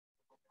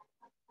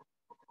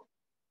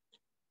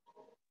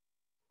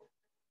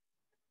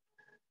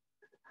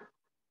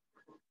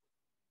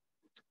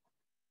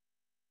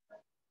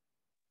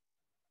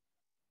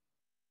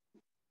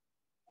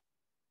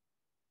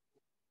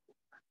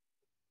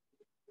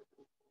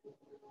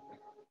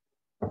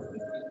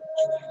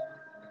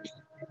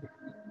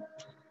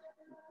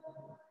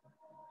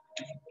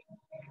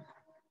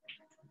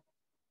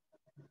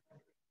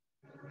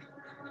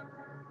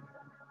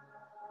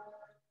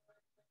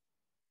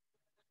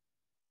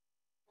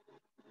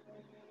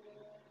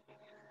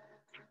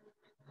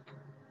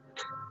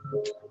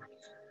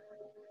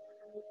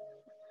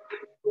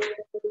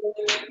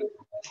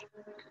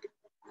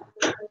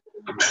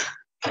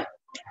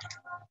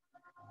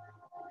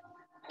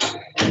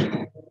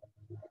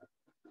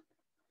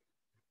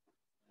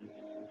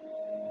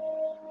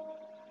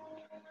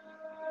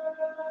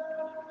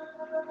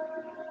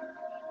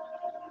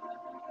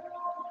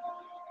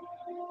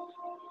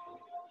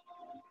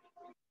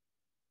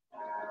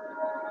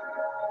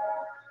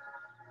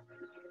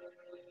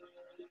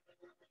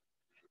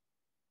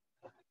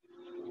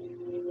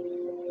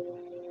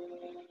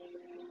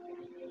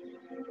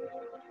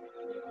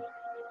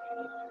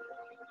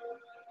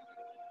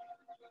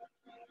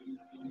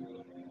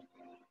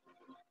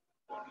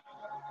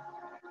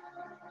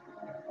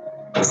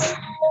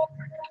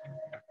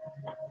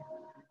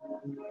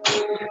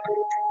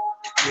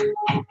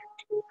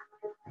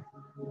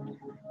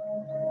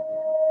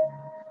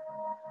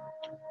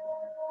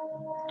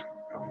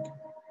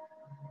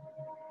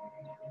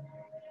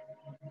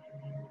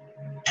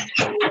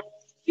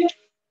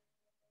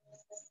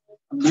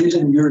I'm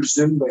using your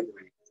Zoom, by the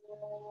way,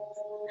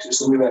 because it's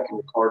the only way I can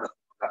record it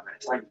at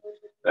that time.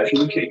 But if you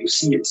look at it, you'll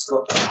see it's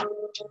got.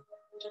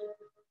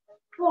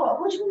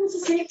 What do you want me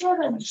to say,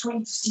 Kevin? I just want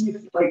you to see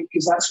if, like,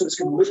 because that's what it's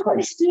going to look like.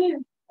 I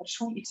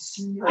just want you to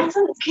see. Like, I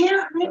don't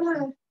care right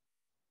now.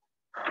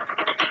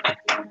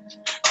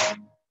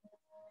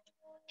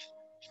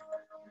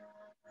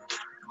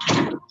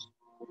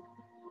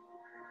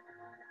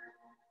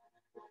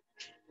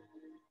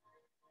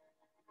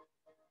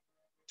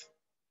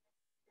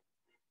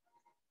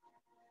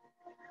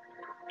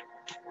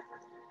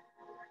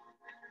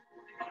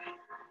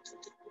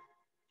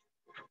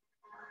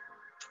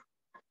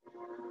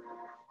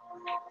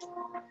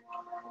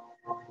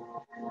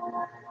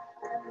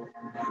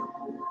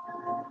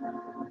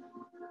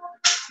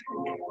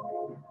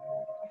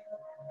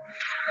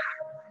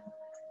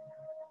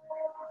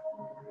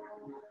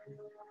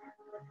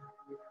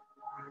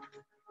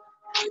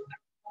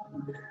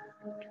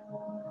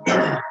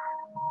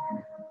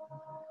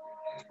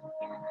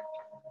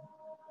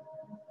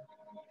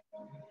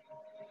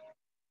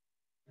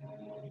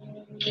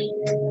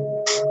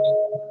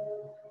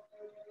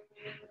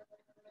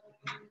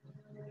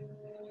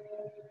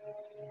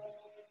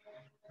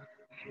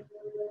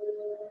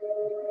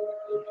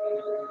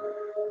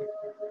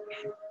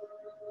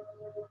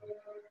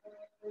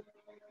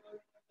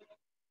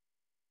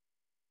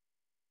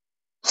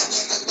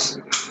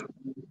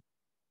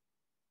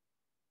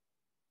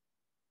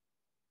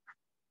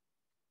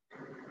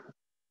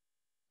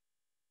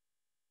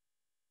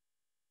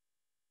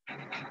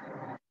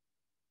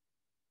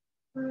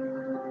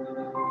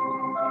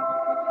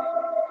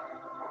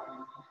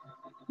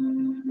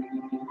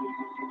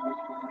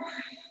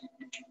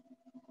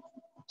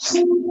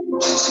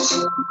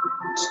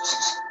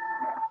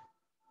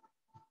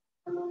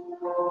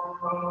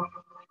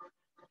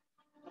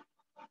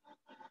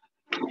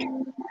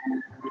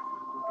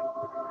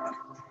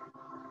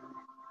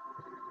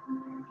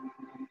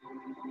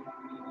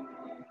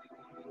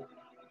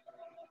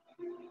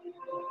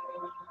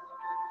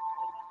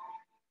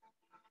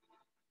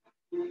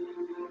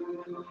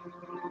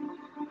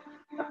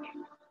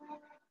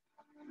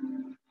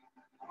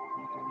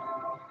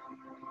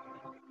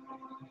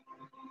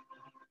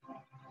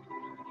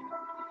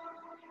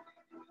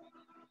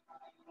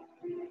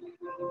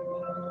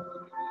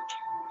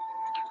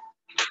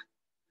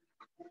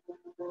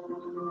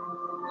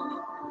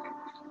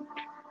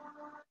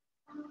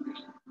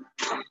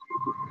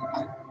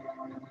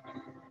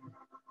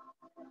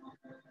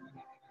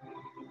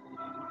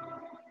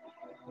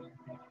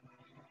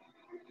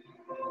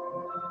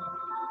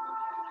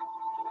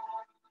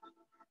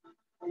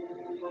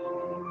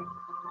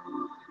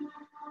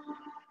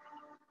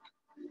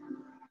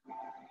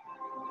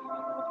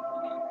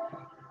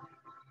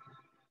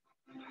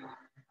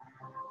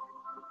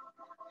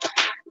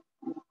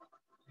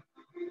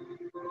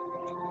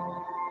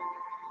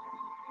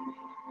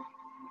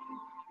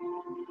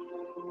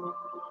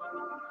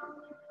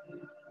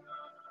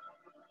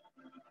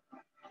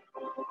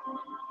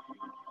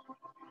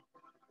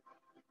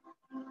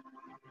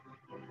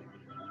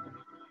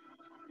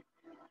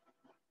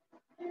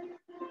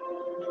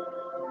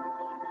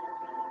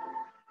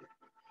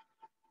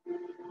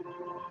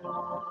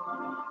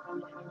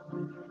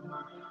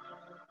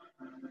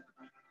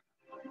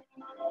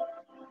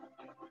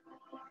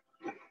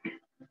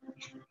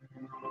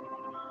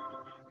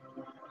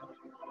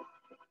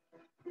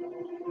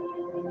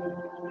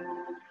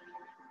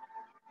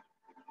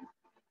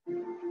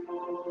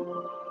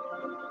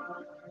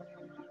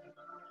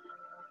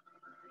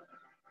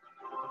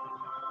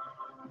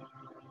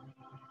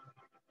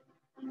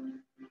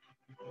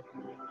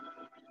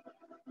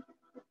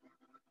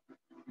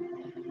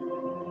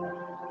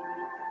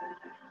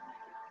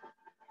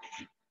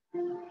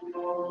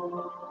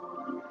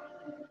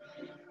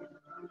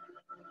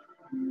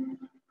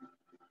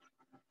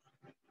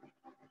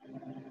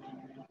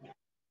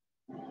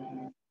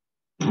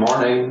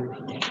 Morning.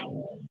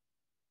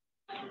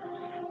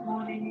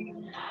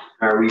 Morning.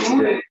 How are we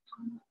today?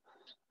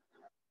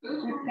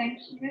 Good, thank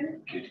you.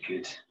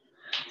 Good.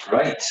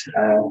 Right,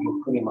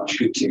 we're pretty much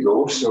good to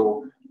go.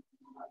 So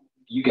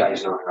you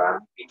guys know who I am.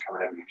 Been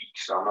coming every week,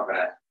 so I'm not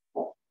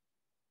gonna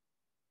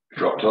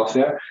dropped off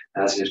there.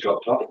 As he has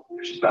dropped off,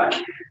 she's back.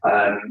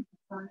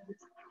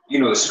 You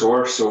know the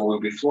score, so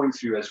we'll be flowing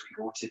through as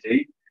we go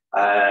today.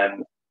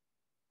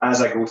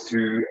 As I go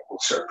through, we'll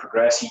sort of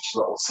progress each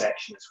little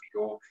section as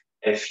we go.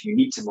 If you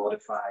need to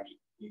modify,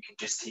 you can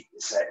just take the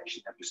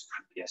section that was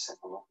previous and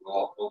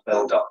we'll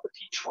build up with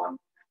each one.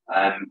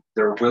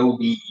 There will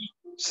be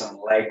some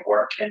leg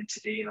work in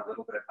today and a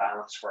little bit of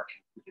balance work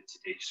included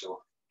today,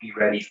 so be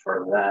ready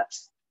for that.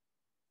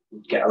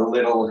 Get a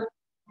little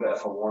bit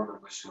of a warm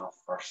and loosen off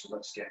first, so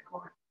let's get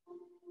going.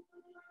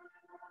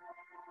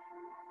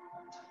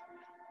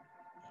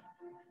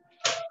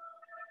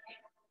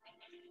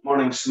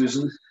 Morning,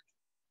 Susan.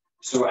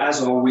 So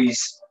as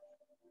always,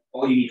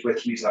 all you need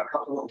with you is a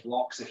couple of little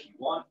blocks if you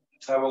want,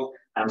 a towel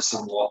and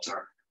some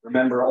water.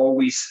 Remember,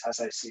 always, as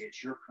I say,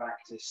 it's your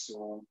practice,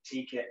 so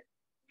take it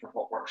for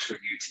what works for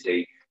you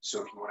today. So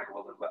if you want to go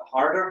a little bit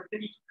harder,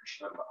 then you can push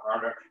a little bit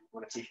harder. If you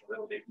want to take a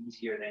little bit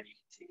easier, then you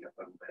can take it a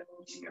little bit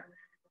easier.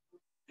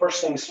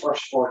 First things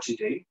first for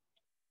today,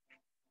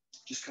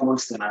 just come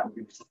onto the mat. We're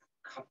going to take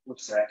a couple of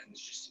seconds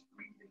just to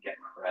breathe and get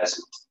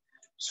present.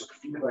 So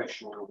feet about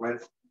shoulder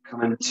width,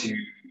 come into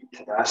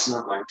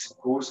Tadasana, mountain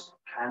pose,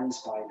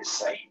 hands by the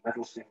side,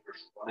 middle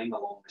fingers running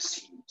along the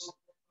seams,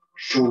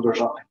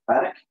 shoulders up and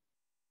back,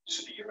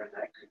 so that you're in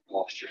that good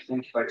posture.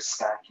 Think about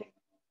stacking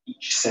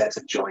each set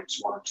of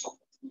joints one on top of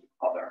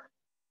the other.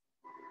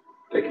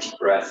 Big deep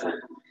breath in.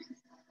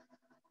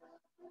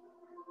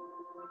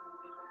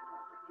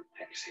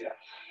 Exhale.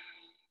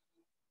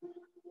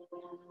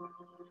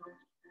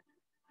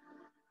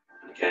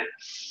 And again.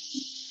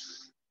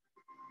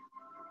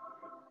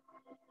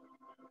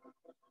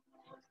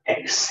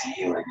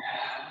 Exhaling.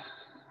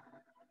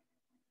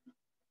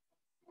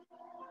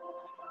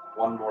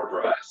 One more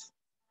breath.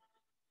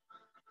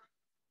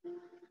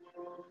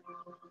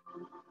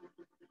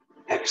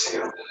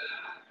 Exhale.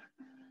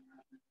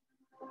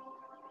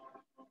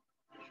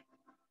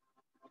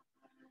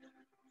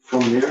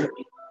 From there,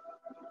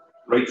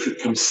 right foot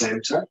comes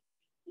center.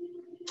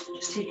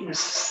 Just taking a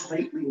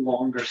slightly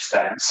longer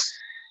stance,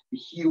 the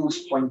heels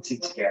pointing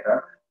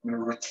together. I'm going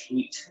to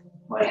rotate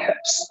my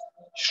hips,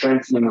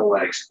 strengthening the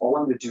legs. All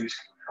I'm going to do is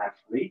come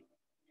halfway,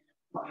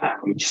 not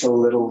halfway, just a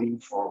little lean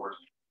forward,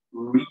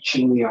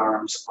 reaching the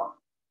arms up.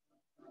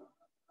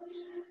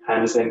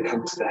 Hands then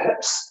come to the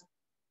hips.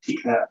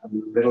 Take that a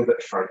little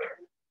bit further.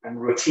 I'm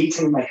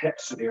rotating my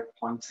hips so they're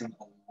pointing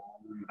along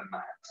the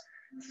mat.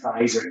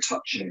 Thighs are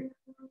touching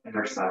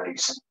inner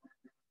thighs.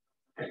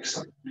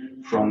 Excellent.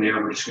 From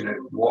there, we're just going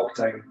to walk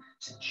down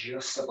to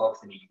just above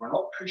the knee. We're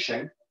not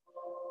pushing,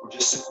 we're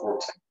just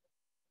supporting.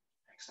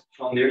 Excellent.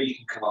 From there, you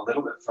can come a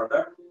little bit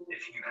further.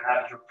 If you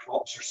have your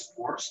props or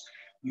supports,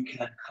 you can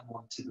come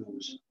onto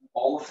those.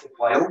 All of the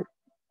while,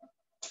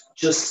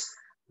 just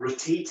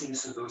rotating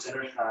so those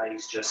inner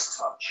thighs just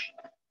touch.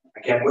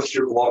 Again, with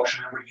your blocks,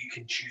 remember you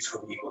can choose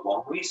whether you go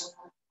long ways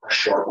or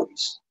short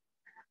ways.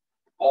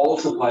 All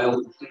of the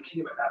while,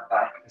 thinking about that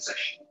back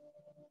position.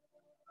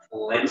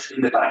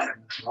 Lengthening the back.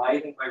 I'm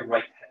driving my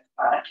right hip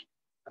back.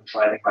 I'm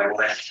driving my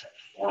left hip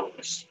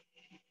forwards.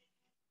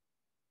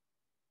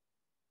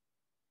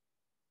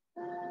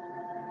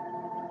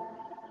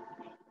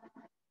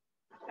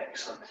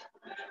 Excellent.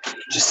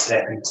 Just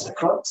stepping to the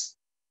front.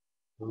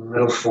 A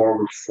little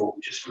forward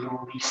fold. Just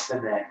release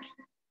the neck.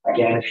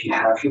 Again, if you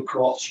have your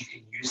props, you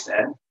can use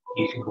them.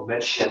 You can go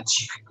mid-shins,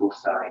 you can go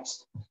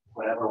thighs.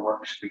 Whatever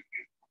works for you.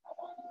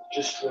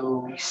 Just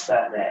release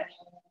that neck.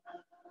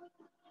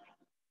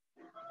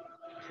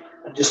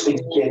 And just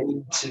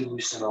beginning to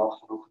loosen off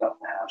and open up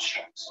the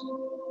hamstrings.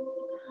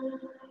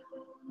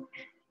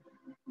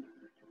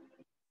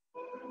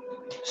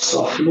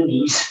 Soften the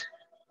knees.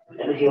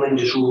 Inhaling,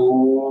 just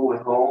rolling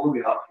all the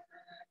way up.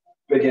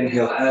 Big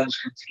inhale, hands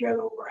come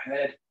together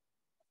overhead.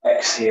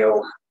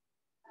 Exhale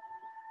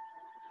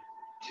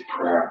to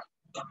prayer.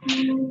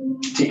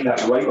 Take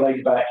that right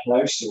leg back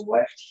now, so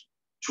left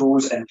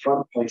toes in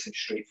front, pointing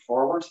straight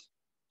forward.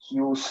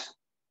 Heels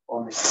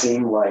on the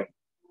same line.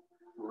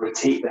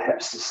 Rotate the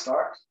hips to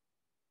start.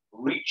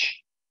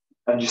 Reach,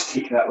 and just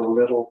take that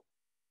little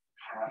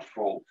half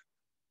fold.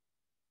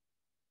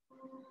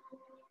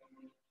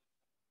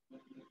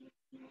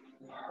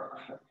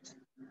 Perfect.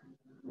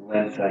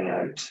 Lengthening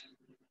out.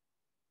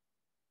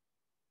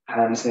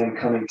 Hands then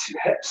coming to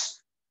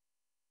hips,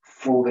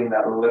 folding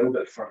that a little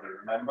bit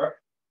further. Remember,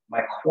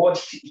 my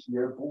quads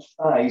here, both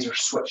thighs are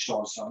switched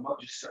on, so I'm not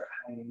just sort of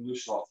hanging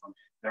loose off them.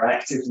 They're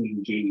actively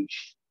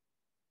engaged.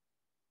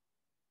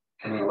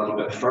 Coming a little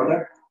bit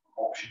further,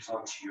 options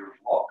onto your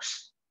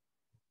blocks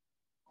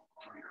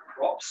or your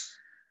props.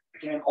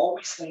 Again,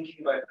 always thinking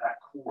about that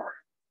core.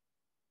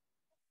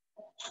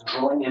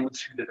 Drawing in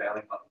through the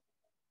belly button.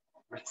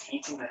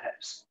 Rotating the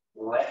hips.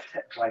 Left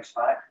hip drives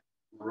back,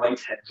 right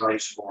hip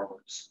drives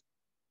forwards.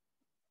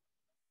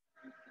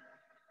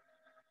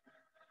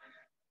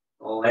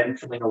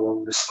 lengthening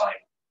along the spine.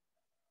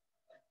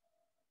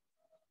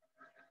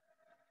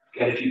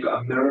 Again, if you've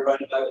got a mirror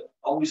round about,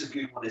 always a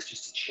good one is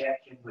just to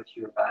check in with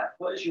your back.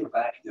 What is your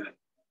back doing?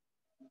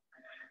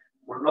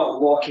 We're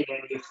not locking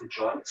any of the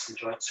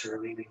joints are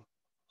remaining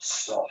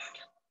soft.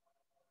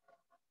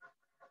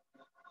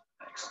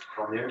 Excellent.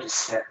 From there, just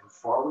stepping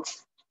forward,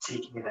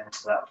 taking it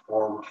into that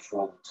forward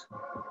fold,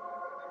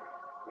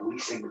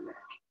 releasing the neck.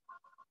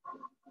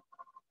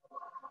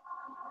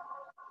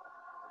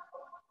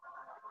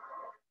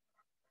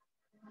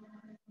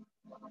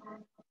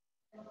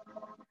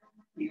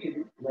 You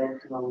can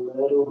lengthen a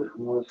little bit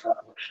more of that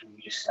motion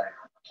you just now.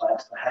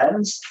 Plant the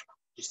hands,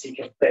 just take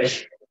a big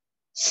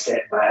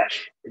step back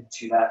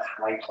into that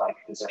high plank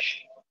position.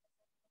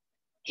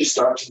 Just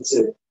starting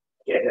to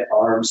get the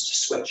arms to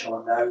switch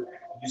on now,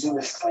 using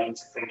this time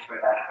to think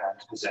about that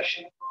hand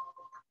position.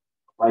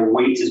 My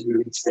weight is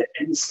moving to the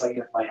inside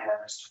of my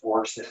hands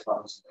towards the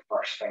thumbs and the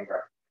first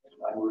finger.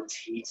 I'm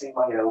rotating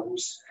my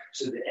elbows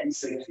so the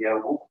inside of the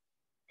elbow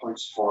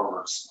points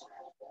forwards.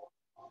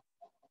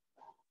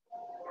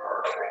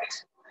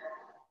 Perfect.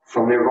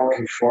 From there,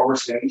 rocking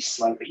forwards very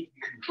slightly.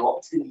 You can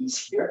drop to the knees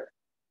here,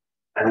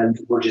 and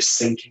we're just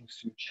sinking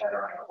through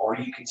chaturanga, or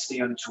you can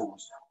stay on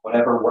toes,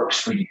 whatever works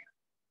for you.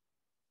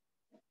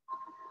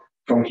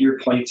 From here,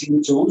 pointing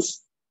the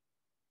toes,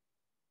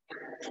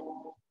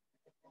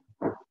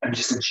 and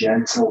just a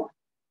gentle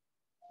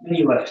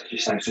mini lift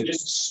just now, so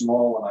just a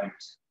small amount.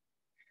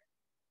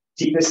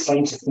 Take this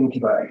time to think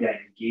about, again,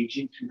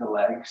 engaging through the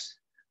legs,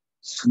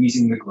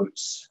 squeezing the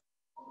glutes.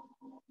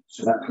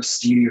 So that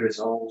posterior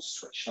is all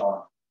switched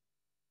on.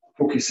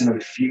 Focusing on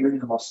feeling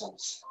the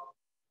muscles.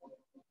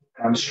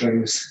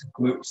 Hamstrings,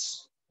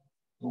 glutes,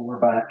 lower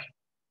back,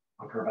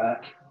 upper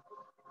back,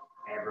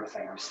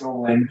 everything. I'm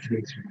still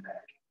lengthening through the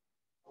neck.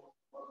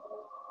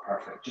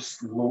 Perfect.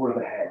 Just lower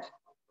the head.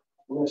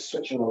 We're going to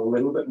switch on a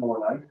little bit more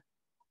now.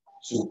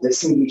 So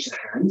disengage the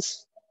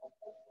hands.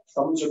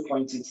 Thumbs are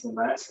pointing to the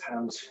mat,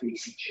 palms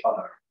face each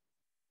other.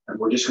 And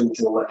we're just going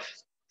to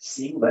lift.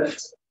 Same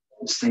lift,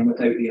 this time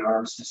without the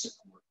arms to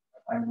support.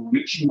 I'm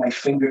reaching my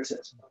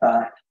fingertips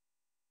back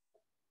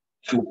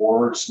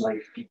towards my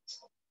feet.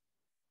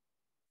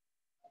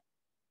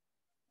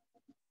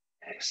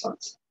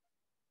 Excellent.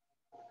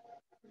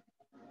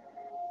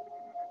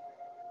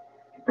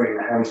 Bring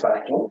the hands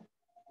back in.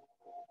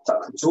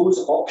 Tuck the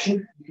toes,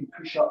 option. You can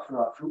push up for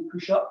that full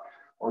push up,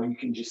 or you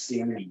can just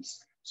stay on the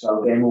knees. So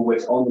I'll demo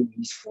with on the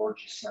knees for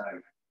just now.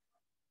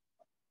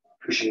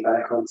 Pushing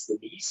back onto the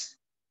knees.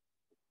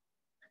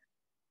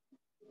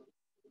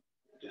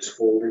 Just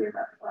holding in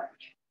that plank.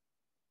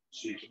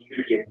 So you can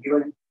either get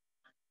kneeling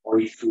or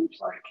a full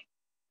plank.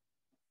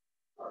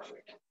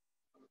 Perfect.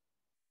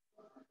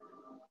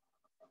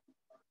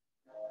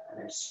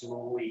 And then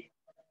slowly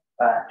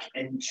back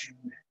into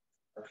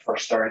the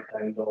first down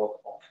dog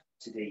of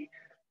today.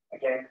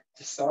 Again,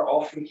 to start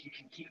off with, you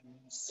can keep the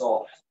knees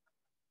soft.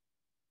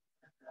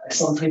 I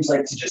sometimes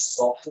like to just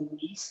soften the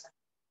knees,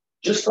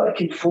 just so I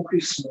can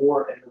focus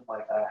more in my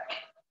back.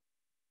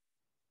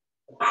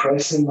 I'm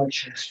pressing my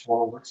chest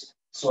forwards,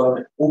 so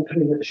I'm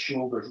opening at the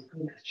shoulders,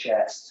 opening at the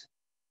chest.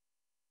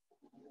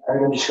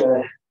 And I'm just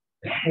going to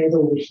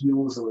pedal the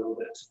heels a little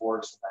bit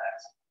towards the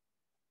mat.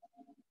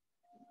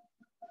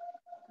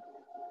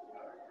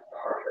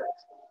 Perfect.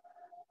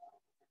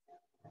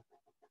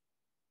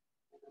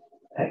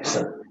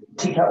 Excellent.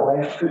 Take that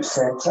left foot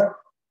center,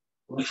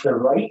 lift the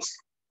right,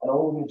 and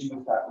all we're going to do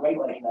with that right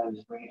leg now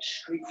is bring it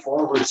straight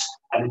forwards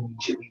and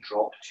immediately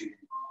drop to.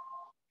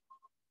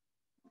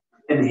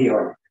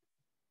 Inhaling.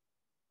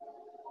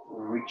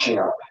 Reaching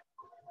up.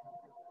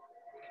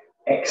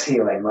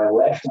 Exhaling, my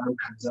left arm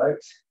comes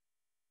out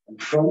in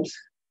front,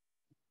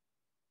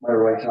 my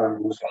right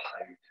arm goes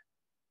behind.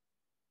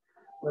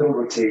 Little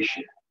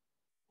rotation.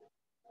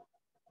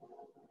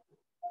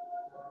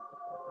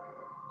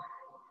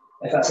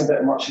 If that's a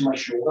bit much in my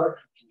shoulder,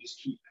 I can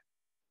just keep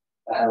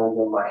the hand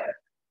on my hip.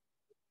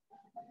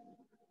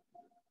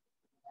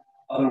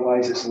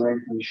 Otherwise, it's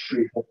lengthening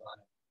straight up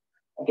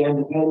behind. Again,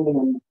 depending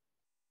on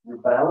your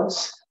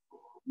balance,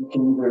 you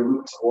can either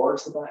look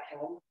towards the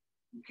backhand,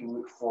 you can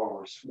look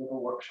forwards, whatever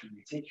works for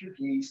you. Take your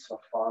gaze to a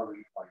far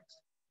away point.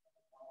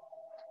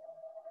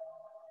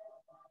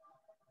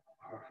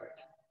 Perfect.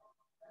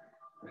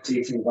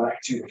 Rotating back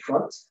to the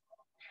front.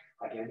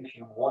 Again, if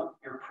you want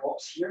your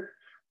props here,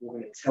 we're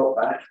going to tilt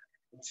back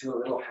into a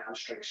little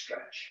hamstring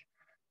stretch.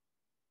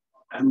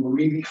 I'm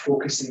really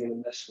focusing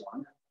on this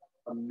one.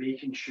 I'm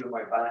making sure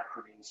my back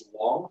remains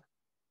long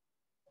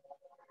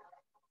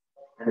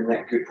and in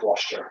that good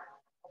posture.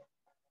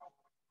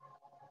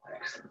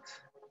 Excellent.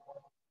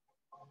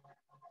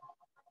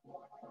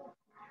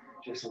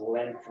 Just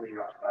lengthening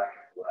up back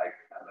leg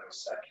another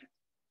second.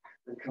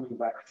 Then coming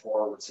back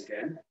forwards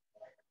again.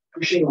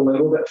 Pushing a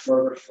little bit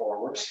further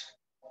forwards.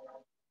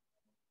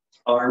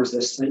 Arms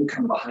this time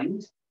come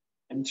behind.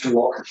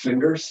 Interlock the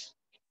fingers.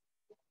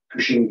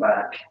 Pushing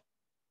back.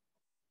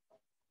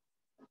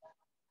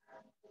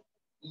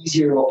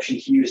 Easier option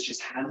here is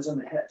just hands on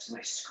the hips and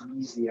I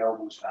squeeze the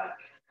elbows back.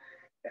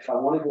 If I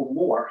want to go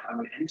more, I'm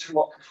going to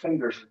interlock the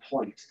fingers and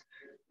point.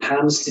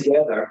 Hands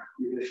together,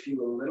 you're going to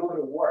feel a little bit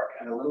of work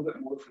and a little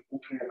bit more from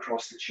opening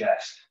across the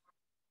chest.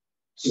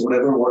 So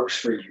whatever works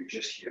for you,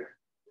 just here.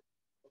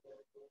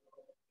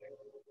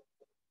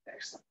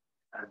 Excellent.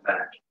 And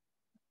back.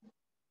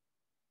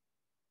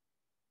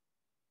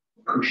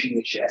 Pushing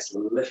the chest,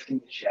 lifting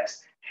the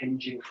chest,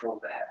 hinging from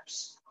the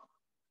hips.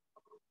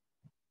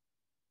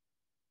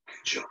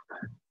 Good job.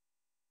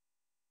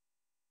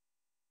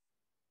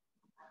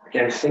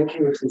 Again,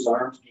 thinking of those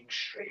arms being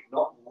straight,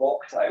 not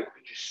locked out,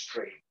 but just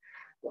straight.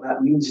 What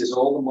that means is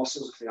all the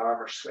muscles of the arm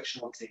are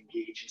switching on to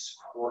engage and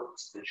support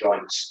the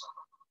joints.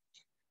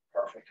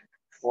 Perfect.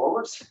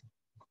 Forwards.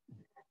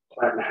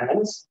 Plant the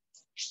hands.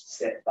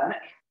 Step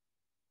back.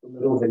 A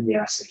little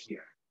vinyasa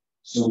here.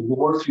 So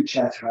lower through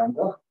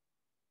chaturanga.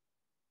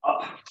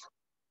 Up.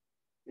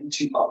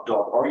 Into up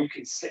dog. Or you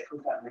can sit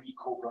with that mini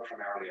cobra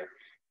from earlier.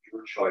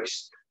 Your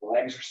choice. The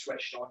legs are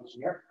switched on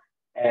here.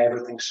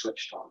 Everything's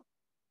switched on.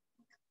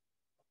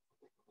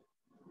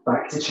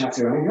 Back to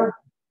chaturanga.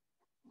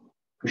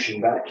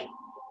 Pushing back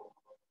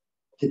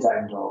to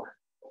down dog.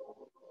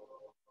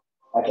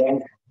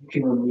 Again, you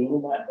can remain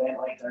in that bent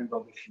like down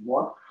dog if you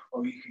want,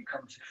 or you can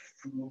come to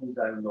full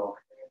down dog,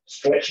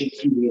 stretching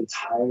through the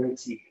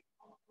entirety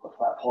of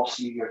that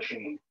posterior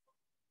chain.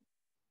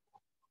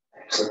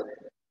 Excellent.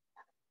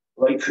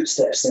 Right foot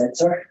steps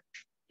center,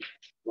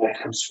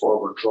 left comes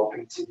forward,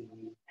 dropping to the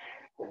knee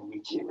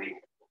immediately.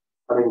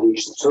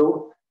 Unengage the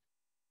toe,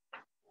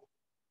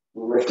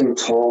 lifting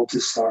tall to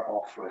start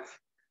off with.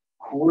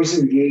 Core is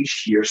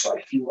engaged here, so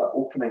I feel that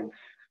opening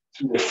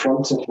through the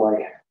front of my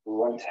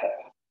right hip.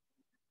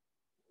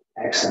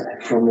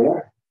 Excellent. From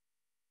there,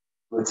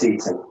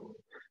 rotating.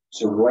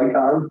 So right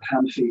arm,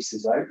 hand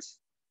faces out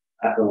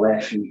at the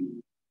left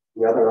knee.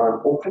 The other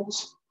arm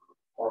opens,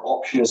 or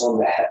option is on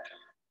the hip.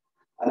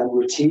 And I'm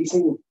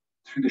rotating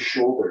through the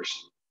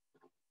shoulders.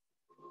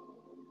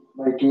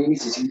 My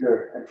gaze is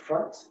either in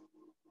front,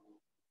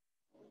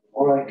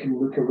 or I can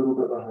look a little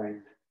bit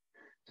behind.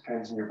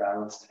 Depends on your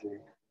balance today.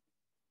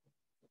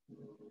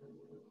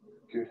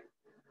 Good.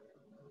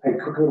 Hey,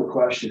 quick little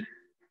question.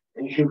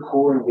 Is your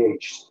core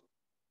engaged?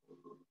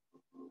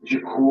 Is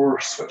your core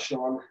switched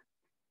on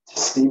to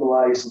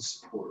stabilize and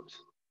support?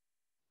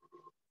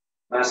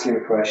 I'm asking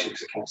the question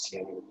because I can't see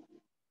anyone.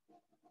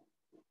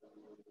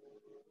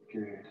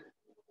 Good.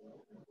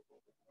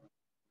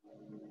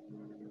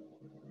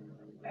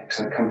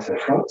 Excellent. Come to the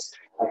front.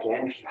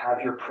 Again, if you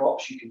have your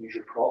props, you can use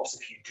your props.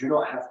 If you do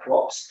not have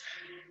props,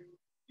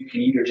 you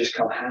can either just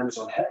come hands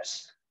on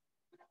hips.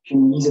 Your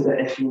knees a bit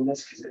iffy in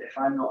this because if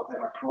I'm not with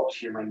my props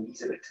here, my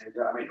knee's a bit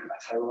tender. I might put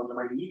a towel under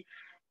my knee,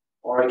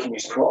 or I can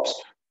use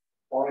props,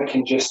 or I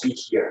can just be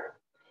here.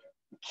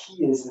 The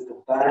key is that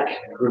the back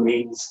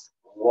remains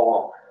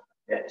long.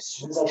 As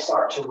soon as I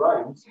start to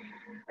round,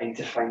 I need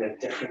to find a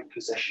different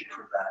position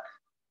for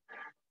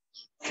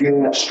that.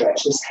 Feeling that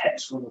stretch, this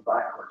hip's going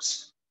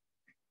backwards.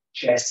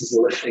 Chest is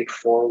lifting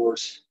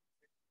forwards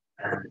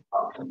and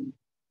up.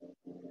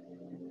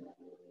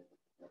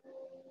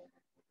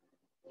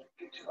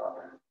 Good job.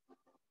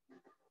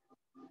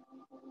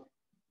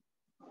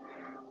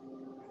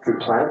 Foot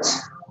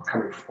plants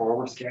coming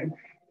forwards again.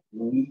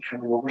 Knee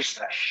coming over so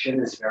that shin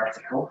is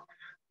vertical.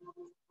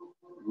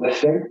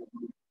 Lifting,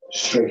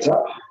 straight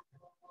up.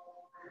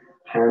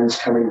 Hands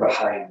coming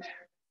behind.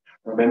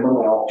 Remember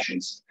my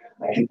options.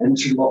 I can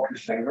interlock the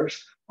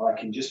fingers, or I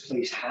can just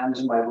place hands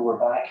on my lower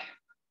back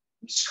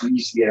and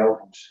squeeze the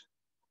elbows.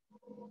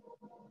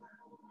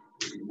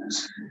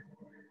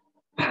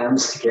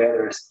 Hands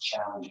together is the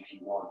challenge if you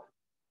want.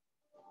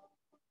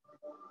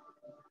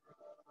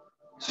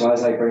 So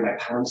as I bring my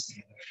palms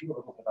together, I feel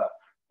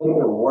a little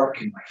bit of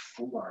work in my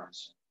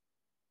forearms.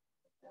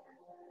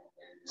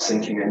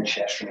 Sinking in,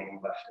 chest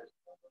remaining lifted.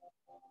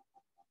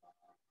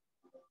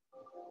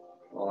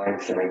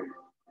 Lengthening,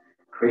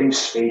 creating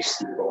space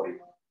through the body.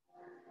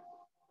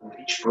 And with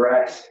each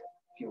breath,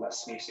 feel that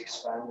space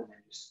expand, and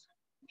then just,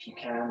 if you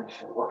can,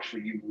 if it works for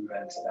you, move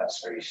into that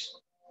space.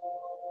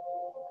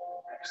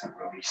 Excellent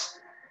release.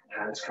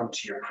 Hands come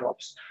to your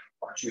props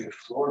or to the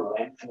floor,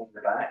 lengthening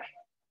the back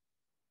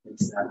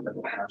into that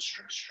little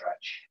hamstring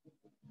stretch.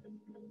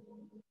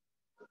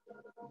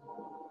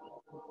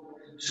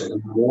 So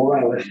the more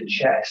I lift the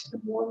chest, the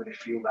more I'm going to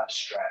feel that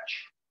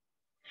stretch.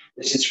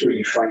 This is where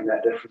you find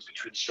that difference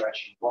between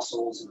stretching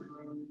muscles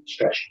and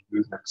stretching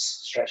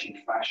movements,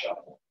 stretching fascia.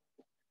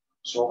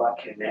 So all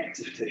that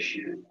connective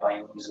tissue that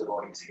binds the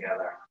body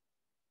together.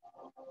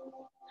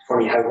 It's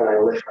funny how when I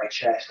lift my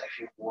chest, I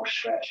feel more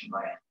stretch in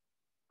my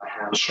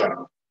hamstring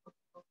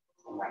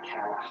and my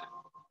calf.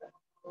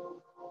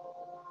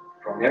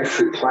 From there,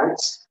 foot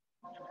plants,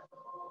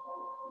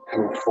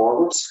 coming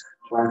forwards,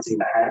 planting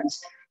the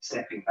hands,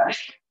 stepping back.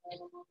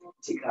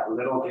 Take that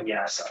little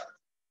vinyasa.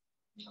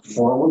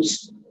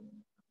 Forwards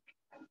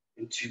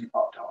into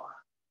up dog.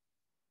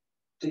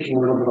 Taking a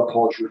little bit of a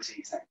pause,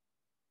 rotating.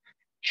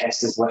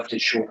 Chest is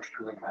lifted, shoulders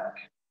pulling back.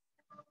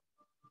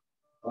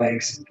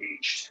 Legs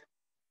engaged.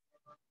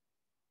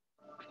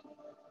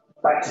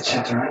 Back to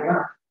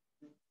chaturanga.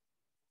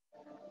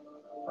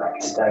 Back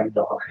to down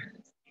dog.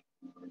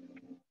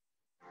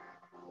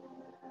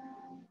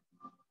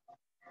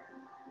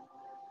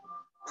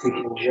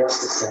 Taking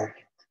just a second.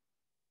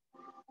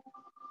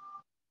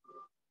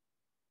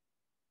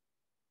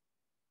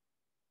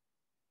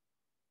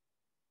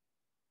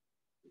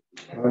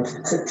 And onto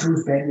the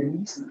tiptoes, bend the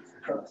knees, look to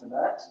the front of the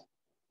mat.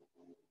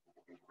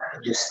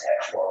 And just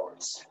step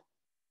forwards.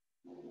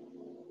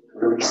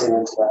 Releasing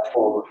into that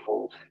forward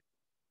fold.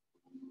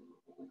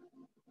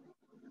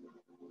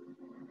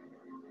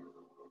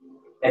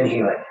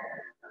 Inhaling,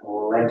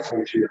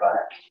 lengthening through the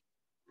back.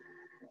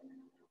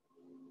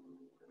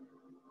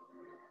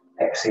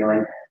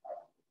 Exhaling,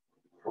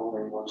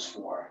 folding once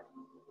more.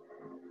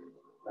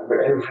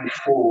 Remember, every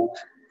fold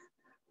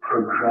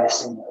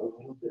progressing a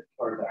little bit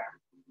further.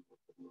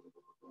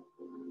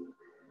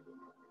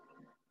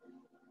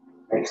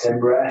 Next in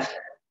breath,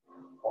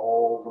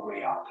 all the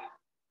way up.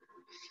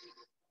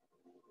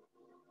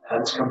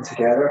 Hands come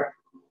together,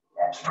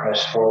 let's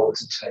press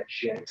forwards into a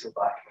gentle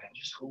back bend.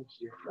 Just hold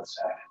here for a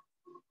second.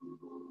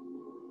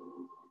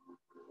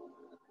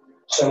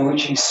 So I'm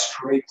reaching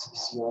straight to the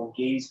ceiling,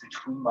 gaze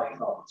between my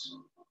thumbs.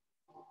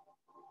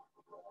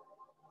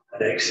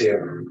 And exhale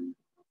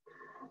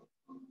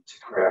to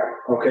prayer.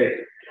 Okay,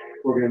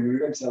 we're going to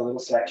move into a little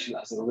section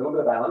that's a little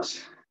bit of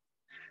balance,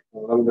 a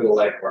little bit of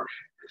leg work.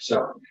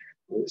 So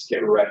let's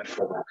get ready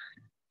for that.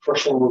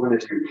 First thing we're going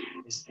to do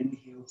is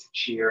inhale to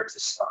chair to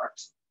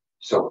start.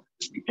 So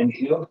we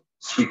inhale,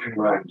 sweeping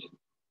round.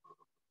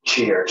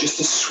 Chair, just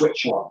to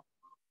switch on.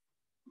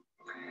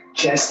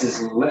 Chest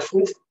is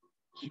lifted,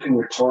 keeping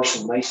your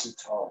torso nice and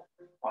tall.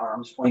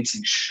 Arms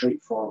pointing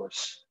straight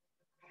forwards.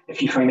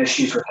 If you find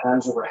issues with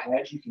hands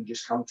overhead, you can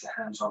just come to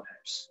hands on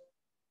hips.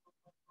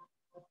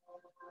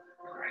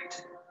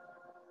 Great.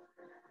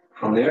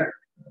 From there,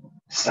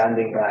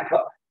 standing back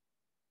up.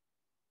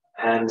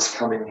 Hands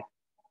coming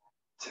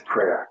to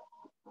prayer.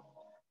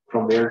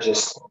 From there,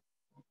 just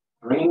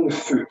bringing the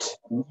foot,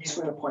 knees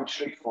going to point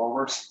straight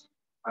forwards.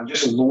 I'm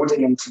just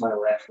loading into my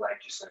left leg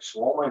just now.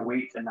 So all my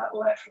weight in that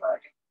left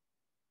leg.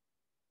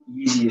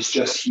 Easy is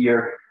just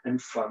here in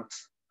front.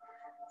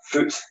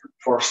 Foot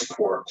for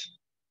support.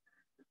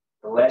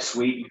 The less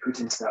weight you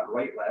put into that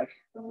right leg,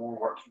 the more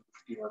work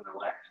you feel on the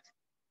left.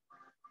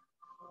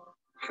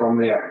 From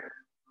there,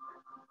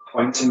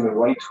 pointing the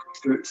right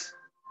foot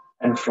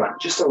in front,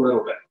 just a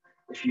little bit.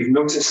 If you've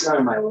noticed now,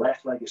 my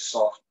left leg is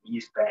soft, knee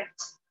is bent.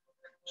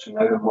 So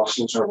now the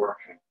muscles are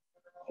working.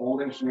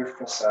 Holding here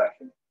for a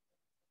second.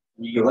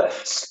 Knee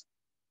lifts,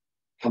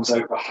 comes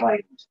out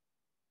behind.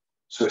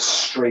 So it's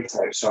straight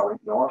out. So I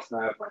went north, now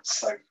I went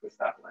south with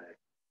that leg.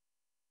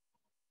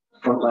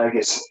 Front leg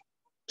is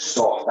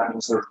soft. That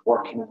means there's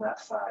working in that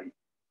thigh.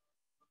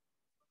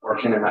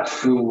 Working in that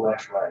full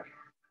left leg.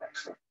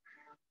 Excellent.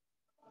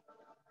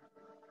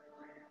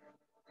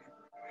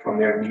 From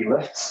there, knee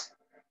lifts.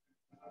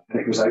 And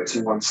it goes out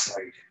to one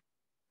side.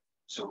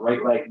 So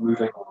right leg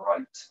moving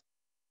right.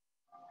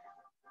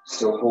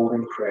 Still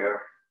holding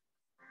prayer.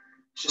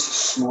 It's just a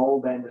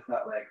small bend of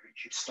that leg. You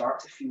should start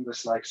to feel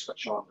this leg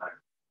switch on now.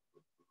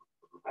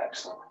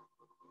 Excellent.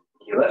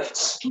 Knee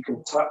lifts. You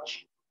can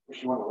touch.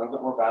 If you want a little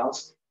bit more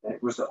balance, then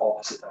it goes the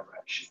opposite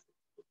direction.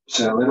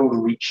 So a little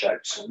reach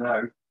out. So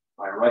now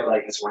my right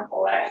leg has went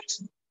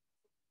left.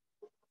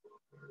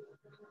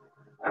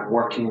 I'm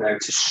working now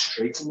to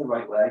straighten the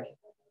right leg.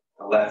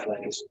 The left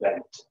leg is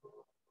bent.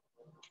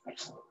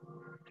 Excellent.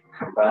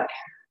 Come back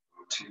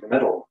to the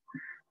middle.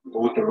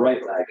 Load the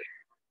right leg.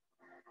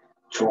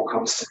 Toe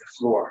comes to the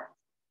floor.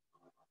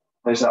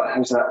 How's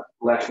that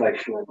left leg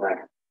feeling now?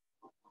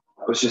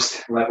 That was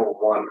just level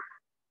 1.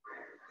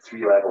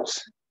 3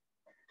 levels.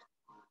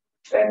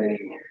 Bend the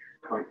knee,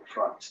 point in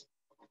front.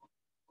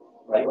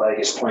 Right leg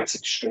is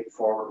pointing straight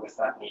forward with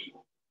that knee.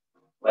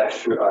 Left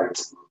foot out.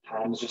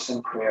 Hands just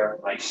in prayer,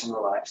 nice and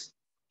relaxed.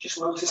 Just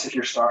notice if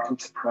you're starting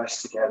to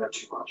press together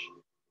too much.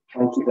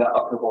 Try and keep that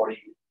upper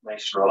body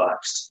nice and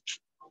relaxed.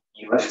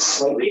 You lift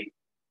slightly.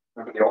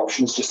 Remember the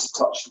option is just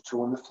to touch the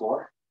toe on the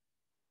floor.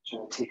 So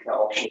I'm going to take that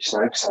option just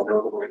now because I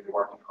know that we're going to be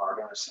working hard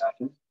in a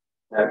second.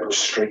 Now it goes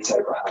straight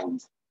out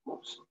behind.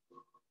 Oops.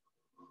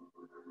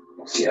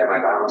 See how my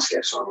balance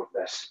gets on with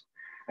this.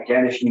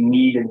 Again, if you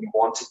need and you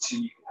wanted to,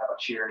 you can have a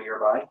chair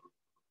nearby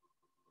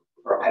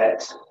or a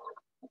pet,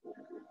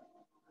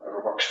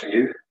 whatever works for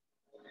you.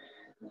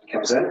 He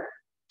comes in,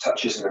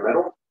 touches in the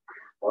middle,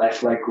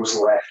 left leg goes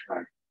left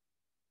now.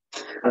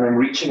 And I'm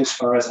reaching as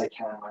far as I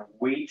can. My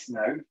weight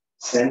now,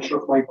 center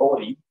of my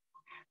body,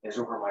 is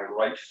over my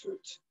right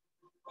foot.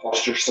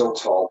 Posture still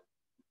tall.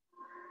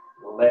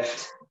 The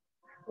left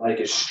leg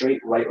is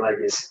straight, right leg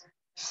is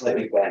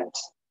slightly bent.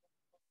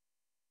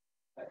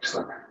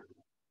 Excellent.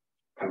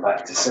 Come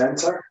back to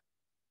center.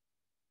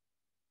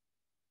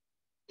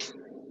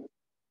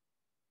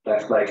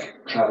 Left leg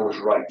travels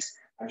right.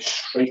 I'm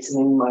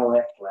straightening my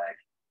left leg.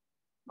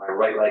 My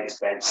right leg is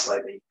bent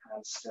slightly.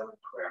 Hands still in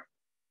prayer.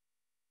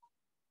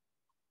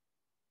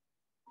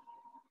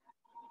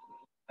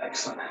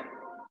 Excellent.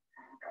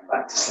 Come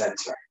back to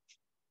center.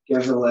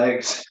 Give the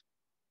legs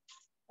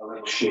a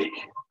little shake.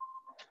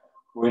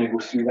 We're going to go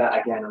through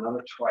that again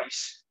another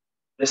twice.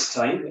 This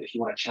time, if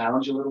you want to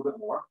challenge a little bit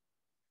more,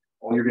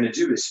 All you're going to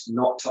do is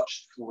not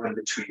touch the floor in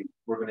between.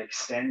 We're going to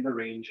extend the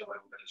range a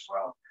little bit as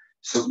well.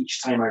 So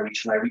each time I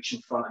reach, when I reach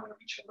in front, I'm going to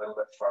reach a little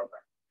bit further.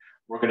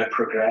 We're going to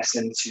progress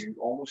into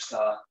almost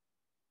a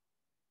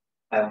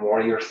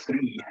warrior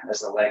 3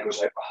 as the leg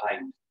goes out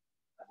behind.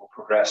 And we'll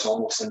progress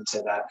almost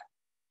into that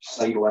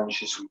side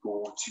lunge as we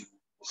go to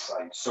the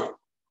side. So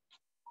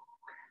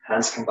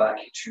hands come back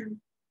to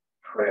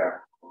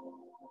prayer.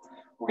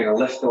 We're going to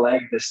lift the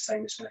leg this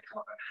time. It's going to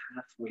come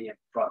about halfway in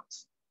front.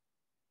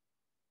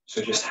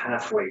 So just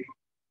halfway.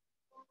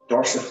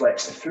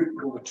 Dorsiflex the foot,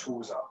 pull the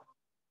toes up.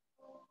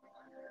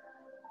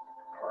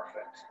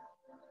 Perfect.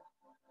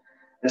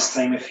 This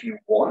time, if you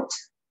want,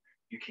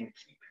 you can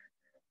keep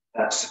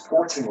that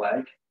supporting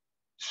leg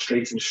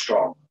straight and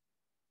strong.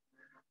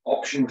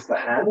 Option with the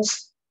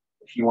hands,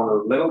 if you want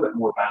a little bit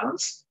more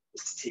balance,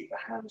 is to take the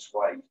hands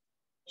wide.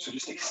 So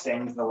just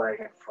extend the leg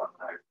in front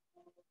now.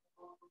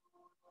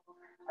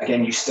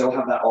 Again, you still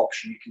have that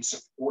option. You can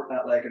support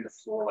that leg on the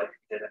floor like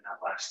we did in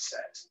that last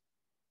set.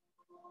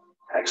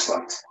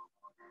 Excellent.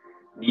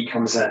 Knee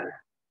comes in.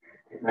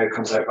 It now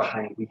comes out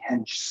behind. We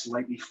hinge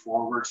slightly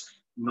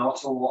forwards.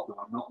 Not a lot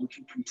though. I'm not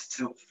looking for you to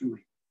tilt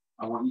fully.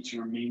 I want you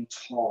to remain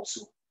tall.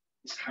 So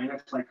it's kind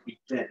of like we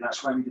did.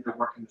 That's why we did the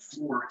work on the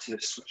floor to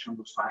switch on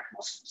those back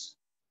muscles.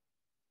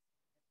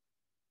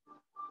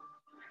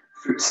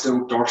 Foot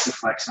still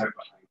dorsiflex out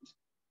behind.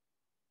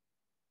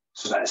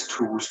 So that is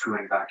toes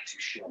pulling back to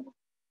shin.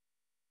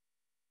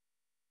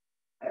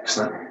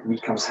 Excellent. Knee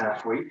comes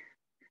halfway.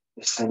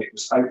 This time it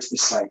goes out to the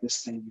side.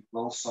 This time we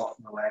will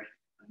soften the leg,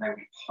 and now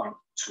we point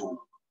the toe.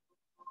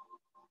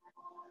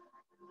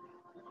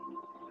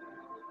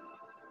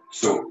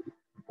 So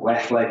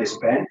left leg is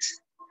bent,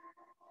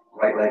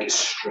 right leg is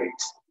straight.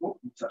 Oh,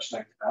 we touch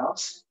down to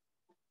balance.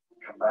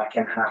 Come back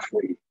in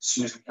halfway. As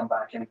soon as we come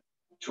back in,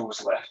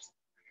 toes left.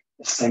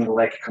 This time the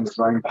leg comes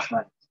round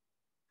behind.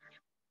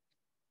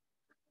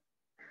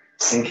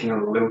 Sinking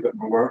a little bit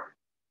more.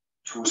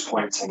 Toes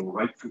pointing,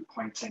 right foot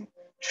pointing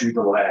to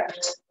the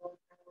left.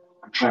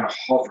 I'm trying to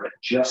hover it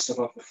just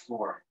above the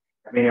floor.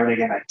 Every now and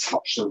again I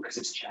touch though because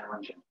it's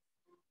challenging.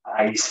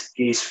 Eyes,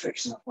 gaze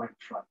fixed on the point in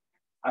front.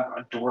 I've got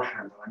a door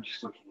handle, I'm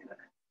just looking at it.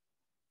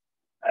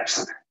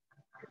 Excellent.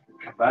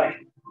 Come back,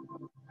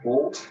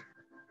 hold,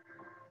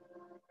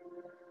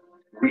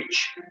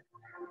 reach,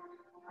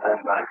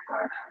 and back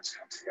down, hands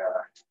come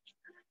together.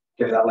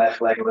 Give that left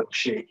leg a little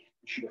shake.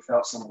 You should have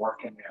felt some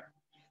work in there.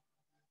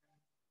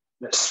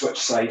 Let's switch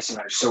sides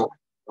now. So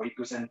weight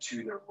goes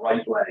into the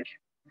right leg.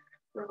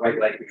 The right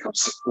leg becomes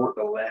support,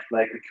 the left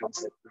leg becomes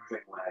the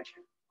moving leg.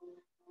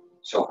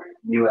 So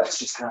knee lifts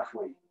just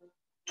halfway.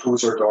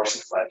 Toes are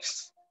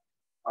dorsiflexed.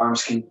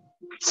 Arms can be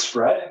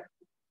spread,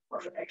 or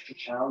for extra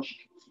challenge, you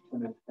can keep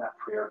them in that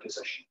prayer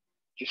position.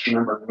 Just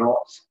remember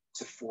not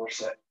to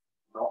force it,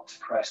 not to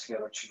press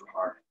together too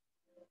hard.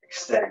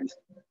 Extend.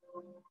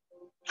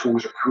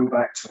 Toes are pulled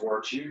back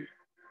towards you.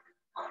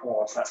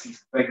 Quads, that's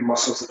these big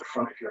muscles at the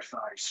front of your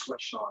thighs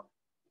switched on.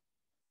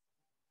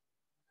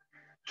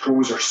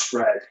 Toes are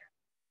spread.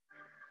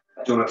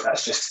 I don't know if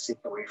that's just to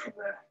take away from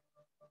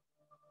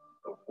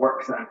the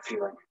work that I'm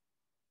feeling.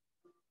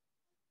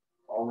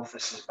 All of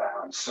this is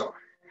balanced. So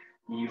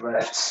knee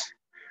lifts,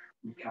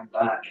 you come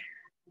back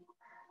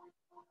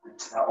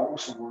into that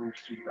almost a warrior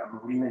 3, but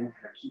I'm leaning,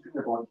 I'm keeping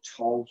the body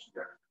tall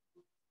here.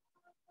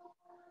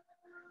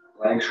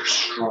 Legs are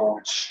strong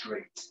and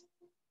straight.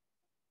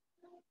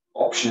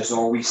 Option as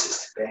always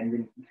is to bend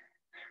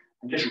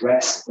and just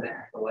rest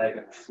the leg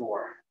on the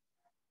floor.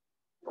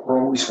 But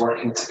we're always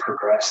working to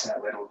progress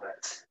that little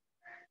bit.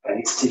 If I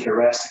need to take a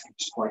rest, I can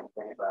just point and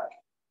bring it back.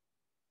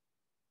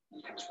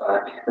 Knee comes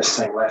back. This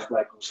time left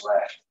leg goes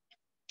left.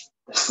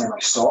 This time I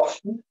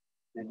soften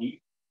the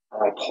knee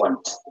and I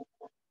point.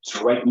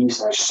 So right knee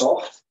is now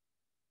soft.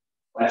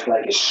 Left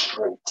leg is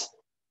straight.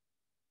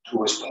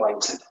 Toe is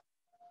pointed.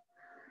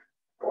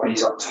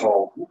 Body's up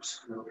tall. Oops,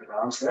 a little bit of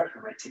balance there.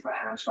 I might take my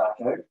hands back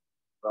out.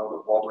 A little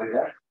bit wobbly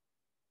there.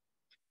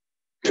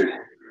 Good.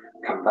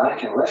 Come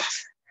back and lift.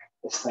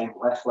 This time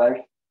left leg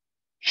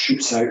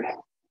shoots out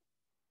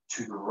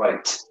to the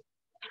right.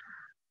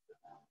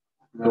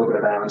 A little bit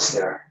of balance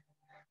there.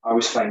 I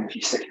always find if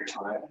you stick your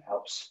tongue out, it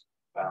helps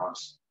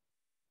balance.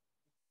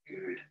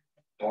 Good.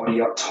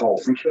 Body up tall.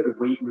 Think about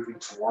the weight moving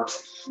towards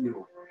the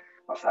heel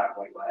of that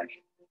right leg.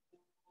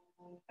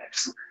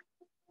 Excellent.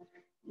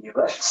 Knee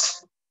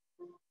lifts.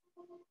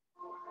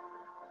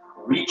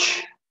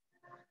 Reach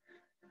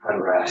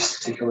and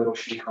rest. Take a little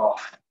shake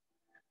off.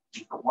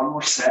 You've got one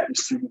more set.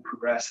 This time we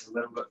progress a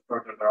little bit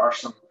further. There are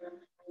some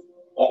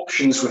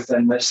options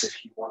within this.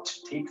 If you want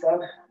to take them,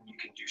 you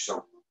can do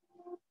so.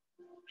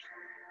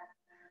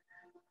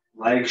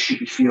 Legs should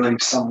be feeling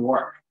some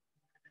work.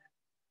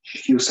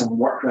 Should feel some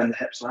work around the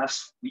hips.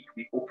 Last week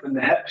we opened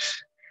the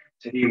hips.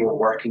 Today we're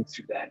working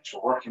through the hips.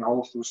 We're working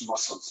all of those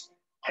muscles.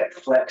 Hip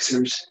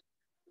flexors,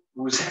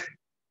 those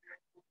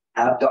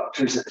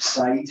abductors at the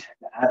side,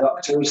 the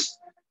adductors,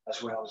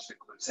 as well as the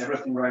glutes.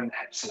 Everything around the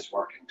hips is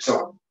working.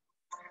 So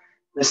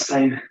this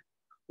time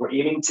we're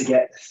aiming to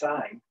get the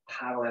thigh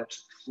parallel to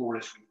the floor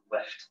as we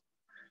lift.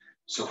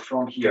 So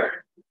from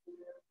here,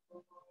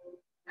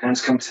 Hands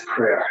come to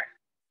prayer.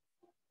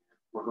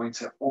 We're going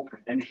to open,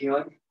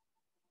 inhaling,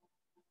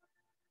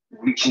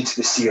 reaching to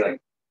the ceiling.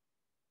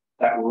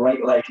 That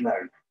right leg now.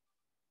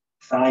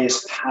 Thigh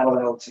is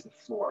parallel to the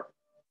floor.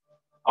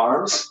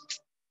 Arms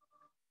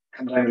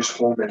come down, just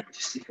hold it.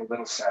 Just take a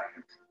little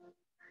second.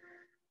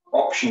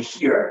 Option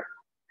here,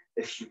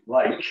 if you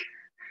like,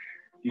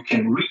 you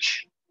can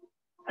reach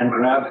and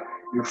grab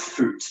your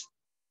foot.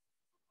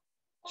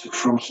 So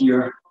from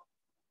here,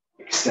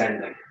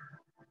 extending.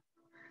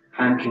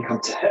 Hand can come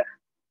to hip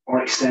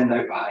or extend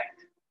out behind.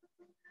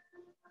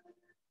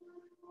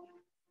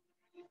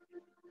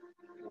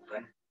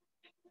 Open.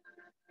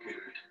 Good.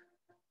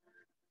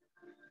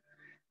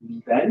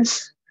 Knee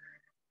bends.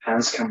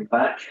 Hands come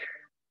back.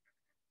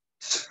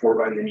 Support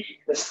around the knee.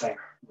 This time,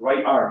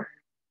 right arm.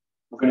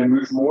 We're going to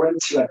move more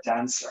into a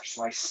dancer.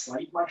 So I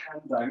slide my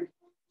hand down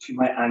to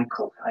my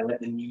ankle. I let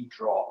the knee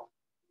drop.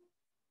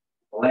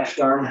 Left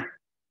arm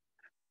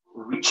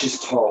reaches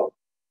tall.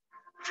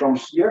 From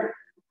here,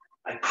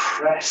 I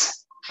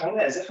press, trying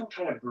to, as if I'm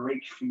trying to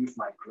break free of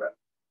my grip.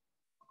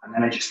 And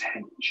then I just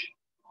hinge.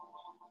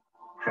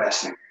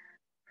 Pressing.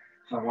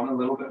 If I want a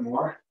little bit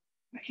more,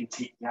 I can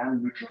take Yan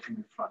Mudra from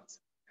the front.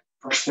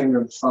 First finger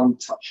and thumb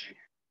touching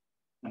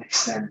and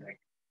extending.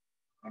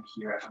 And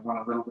here, if I want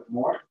a little bit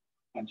more,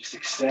 I'm just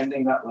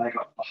extending that leg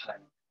up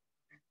behind,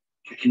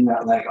 kicking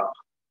that leg up.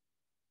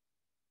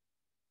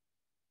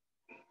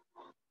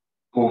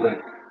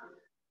 Holding.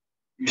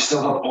 You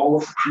still have all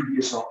of the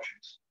previous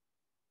options.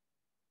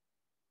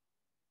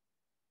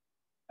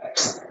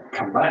 Excellent.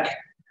 Come back.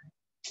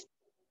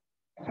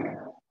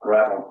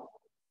 Gravel.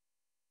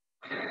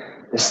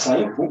 This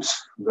time,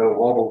 oops, a little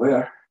wobble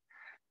there.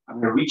 I'm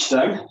going to reach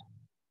down,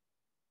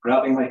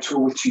 grabbing my toe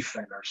with 2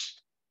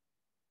 fingers.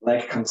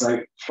 Leg comes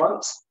out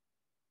front,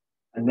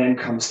 and then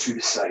comes to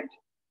the side.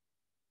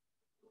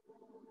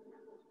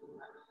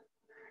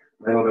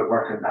 A little bit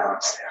work and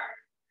balance there.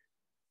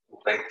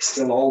 Like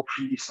still all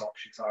previous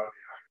options are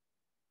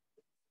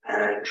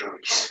there. And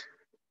release.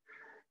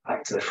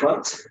 Back to the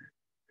front.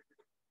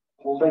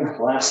 Holding,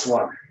 last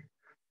one.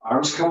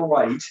 Arms come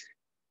wide.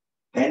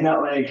 Bend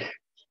that leg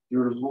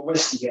your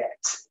lowest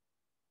yet.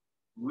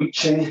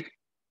 Reaching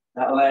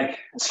that leg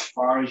as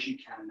far as you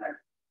can now.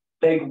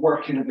 Big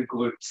working at the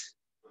glutes.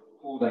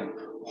 Holding,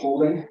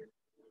 holding,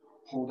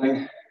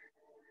 holding.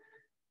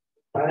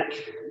 Back.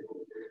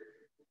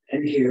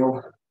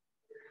 Inhale.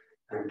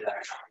 And down.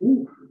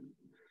 Ooh.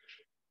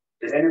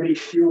 Does anybody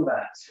feel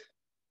that?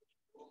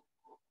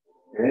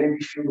 Did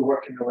anybody feel the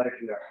work in the leg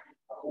there?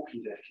 I hope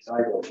you did,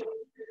 because I did.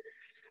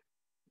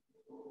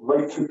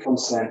 Right foot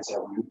comes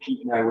center. We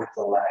repeat now with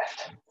the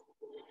left.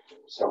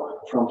 So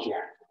from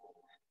here,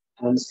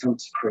 hands come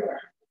to prayer.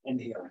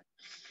 Inhale.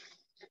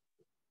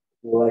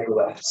 Leg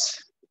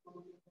lifts.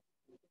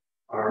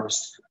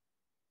 Arms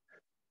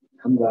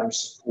come down,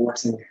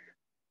 supporting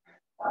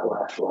that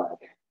left leg.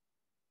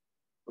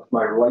 With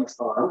my right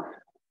arm,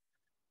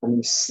 I'm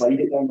going to slide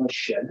it down my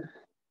shin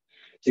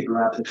to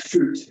grab the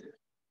foot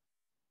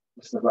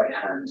with the right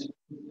hand.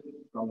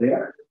 From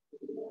there,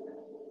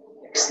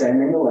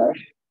 extending the leg,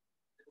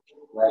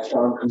 left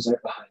arm comes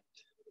out behind.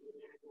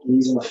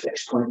 Knees on a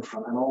fixed point in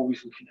front. I'm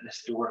always looking at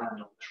this door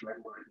handle, this red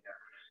word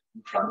there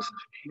in front of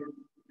me.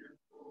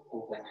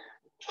 Holding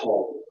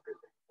tall.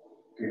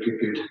 Good, good,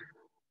 good.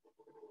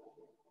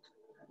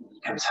 Knee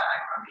comes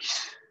high,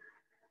 release.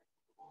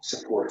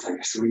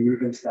 Supporting. So we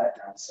move into that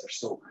dancer.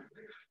 So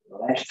the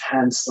left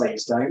hand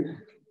slides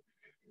down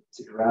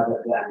to grab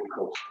at the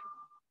ankle.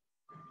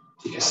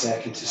 Take a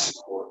second to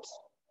support.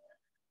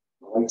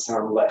 The right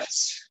arm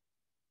lifts.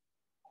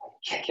 I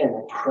kick in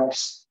and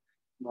press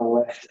my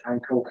left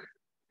ankle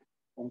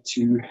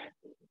into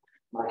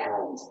my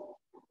hand.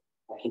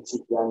 I can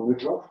take Yan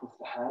Mudra with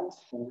the hand,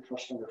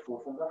 first finger,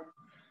 forefinger.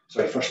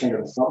 Sorry, first finger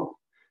and thumb.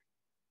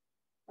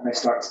 And I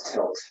start to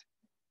tilt.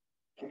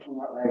 Kicking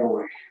that leg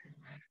away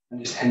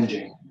and just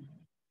hinging.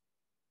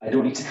 I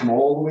don't need to come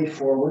all the way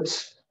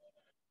forwards.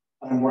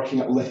 And I'm working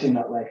at lifting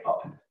that leg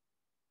up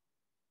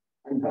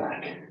and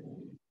back.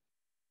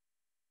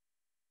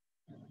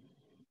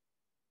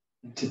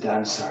 Into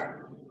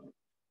dancer.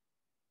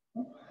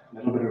 A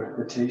little bit of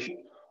rotation.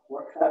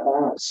 Work that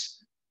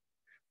balance.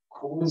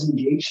 Core is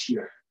engaged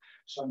here.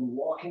 So I'm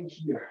walking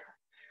here,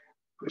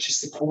 which is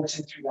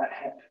supporting through that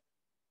hip.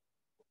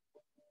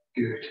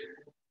 Good.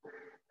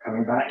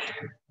 Coming back.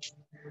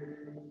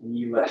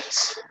 Knee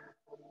lifts.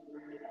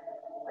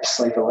 I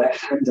slide the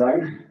left hand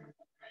down,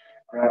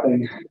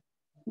 grabbing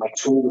my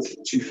toe with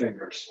 2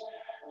 fingers.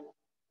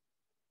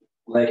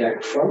 Leg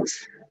out front,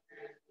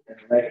 and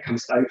leg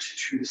comes out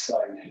to the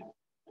side.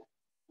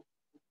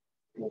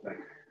 Holding.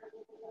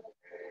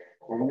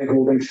 We're only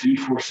holding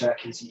 3-4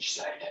 seconds each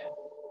side.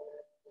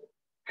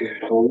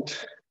 Good, hold.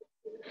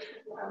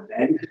 And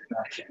then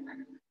back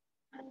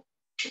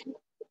in.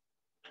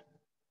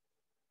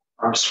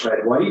 Arms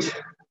spread wide.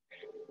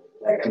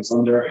 Leg comes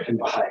under and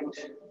behind.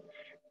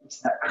 It's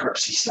that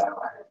curtsy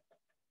style.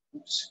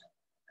 Oops.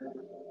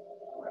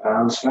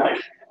 Arms back,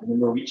 and then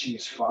we're reaching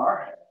as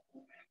far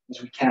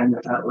as we can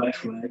with that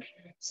left leg,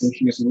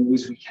 sinking as low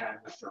as we can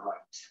with the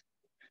right.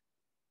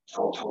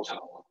 Toe, toe,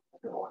 toe.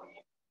 Good boy.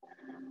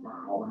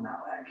 We're rolling that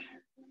leg.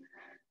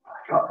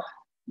 Back up.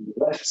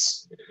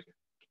 Lifts.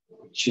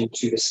 Chin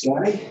to the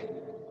sky.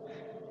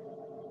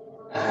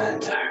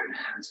 And down.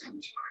 Hands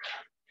come to prayer.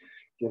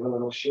 Give a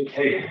little shake.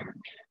 Hey,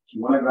 if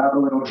you want to grab a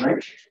little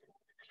drink,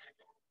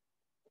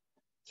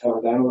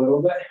 toe down a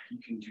little bit, you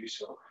can do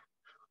so.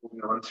 We're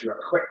going to run through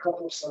a quick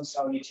couple of sun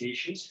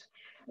salutations,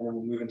 and then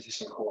we'll move into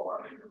some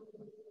core.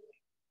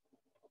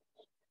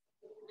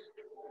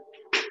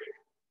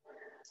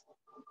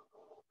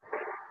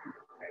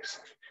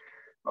 Excellent.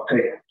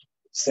 Okay,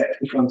 step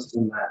in front of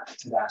the mat,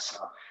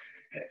 Tadasana.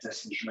 Hip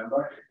distance,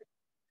 remember?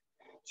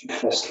 2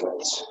 fist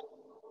widths.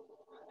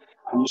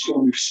 I'm just going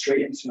to move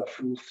straight into a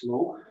full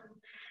flow.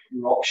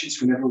 Your options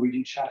whenever we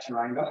do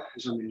Chaturanga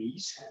is on the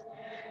knees.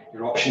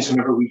 Your options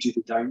whenever we do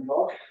the down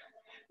dog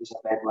is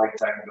a bed leg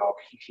down dog.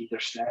 You can either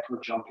step or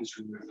jump as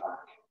we move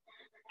back.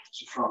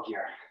 So from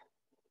here,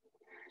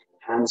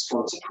 hands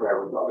come to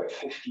prayer. We've got about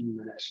 15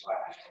 minutes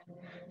left.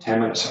 10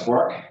 minutes of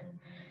work,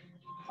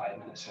 5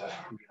 minutes of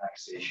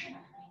relaxation.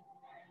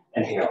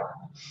 Inhale.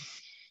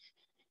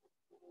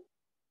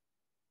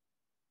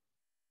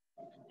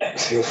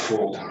 Exhale,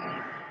 fold.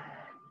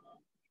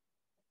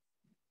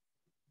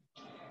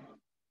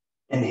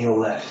 Inhale,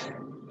 lift.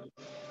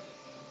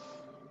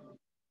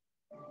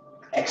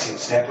 Exhale,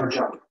 step or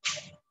jump.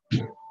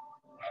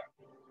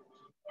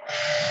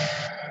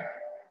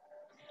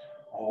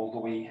 All the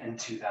way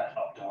into that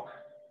up dog.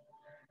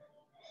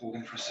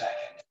 Holding for a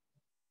second.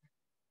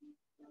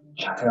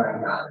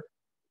 Chaturanga.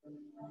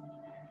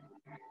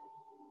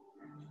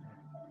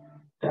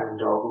 Down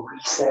dog.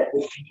 Reset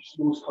the feet,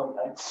 heels point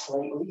out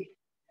slightly.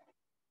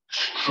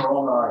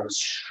 Strong arms,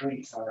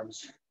 straight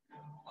arms.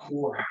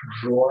 Core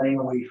drawing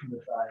away from the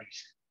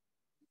thighs.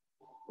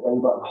 Belly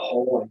button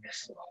holding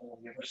this,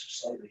 holding ever so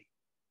slightly.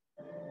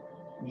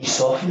 Knees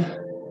soften.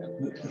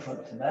 Look to the front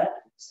of the mat.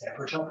 Step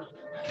or jump.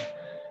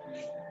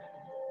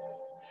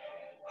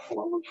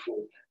 Forward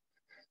fold.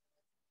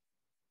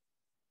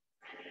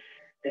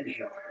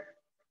 Inhale.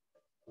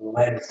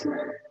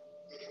 Lengthen.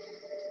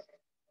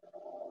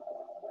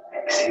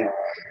 Exhale.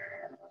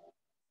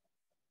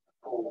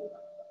 Hold.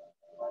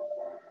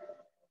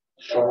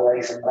 Strong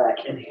legs and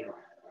back. Inhale.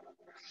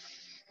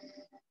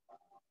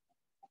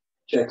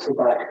 Gentle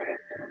back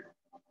bend.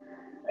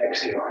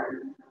 Exhale.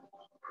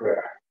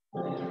 Prayer.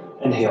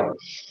 Inhale.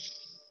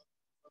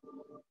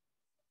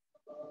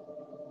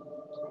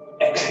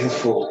 Exhale,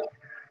 fold.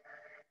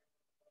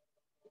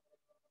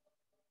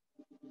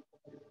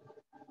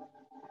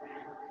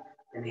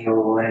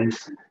 Inhale,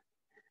 lengthen.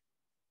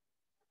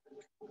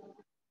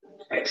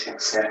 Exhale,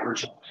 step or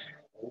jump.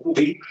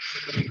 Feet.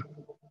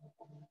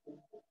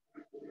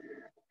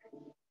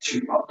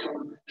 2 up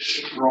dog.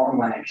 Strong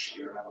legs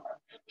here, remember.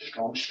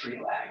 Strong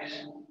straight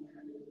legs.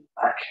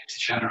 Back to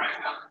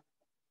Chaturanga.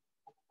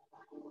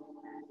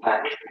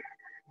 Back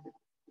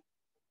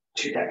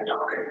to down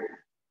dog.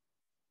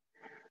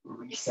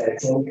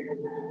 Resetting.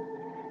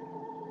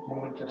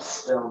 Moment of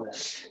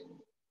stillness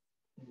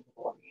in the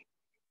body.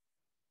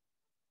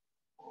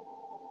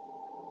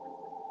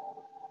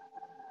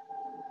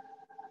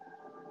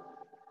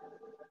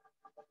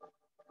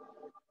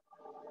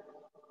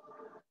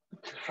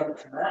 To the front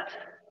of the mat.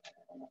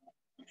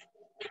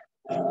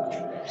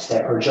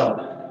 Step or jump.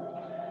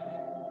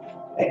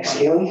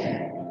 Exhaling.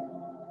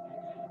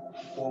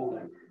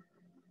 Folding.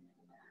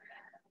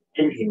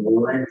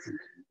 Inhale, lengthen.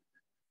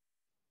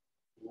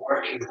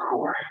 Working the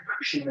core.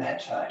 Pushing the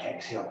hips back.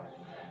 Exhale.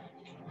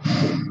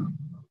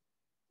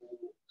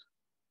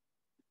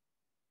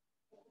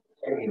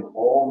 Inhale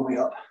all the way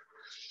up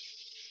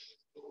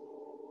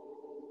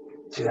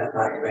to that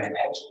back bend.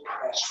 Hips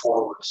press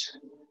forwards.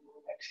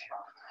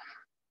 Exhale.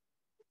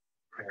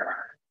 Prayer.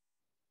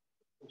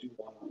 We'll do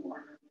one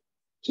more.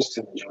 Just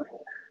to enjoy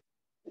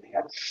it.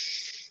 Inhale.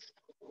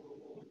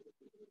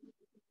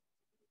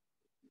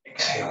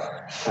 Exhale.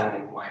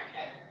 Fanning wide.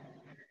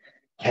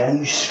 Can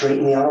you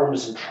straighten the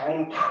arms and try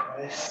and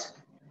press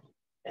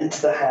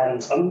into the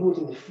hands,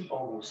 unloading the feet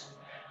almost.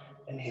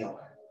 Inhale.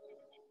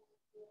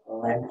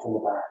 Lengthen the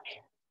back.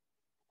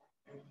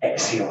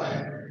 Exhale.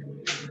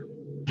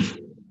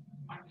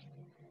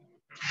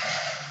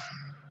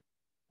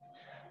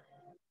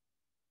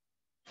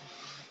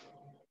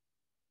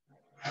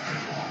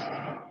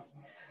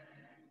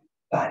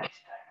 Back to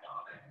down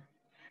dog.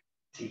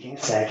 Taking a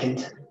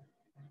second.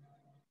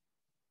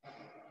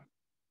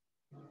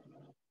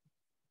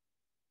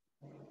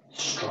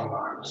 Strong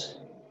arms.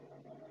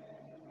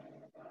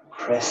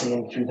 Pressing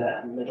in through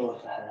that middle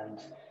of the hand.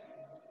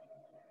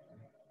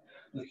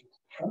 Looking to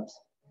the front.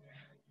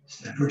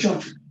 Step or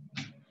jump.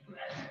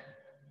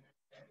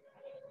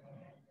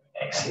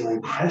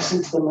 Exhaling, press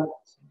into the mat.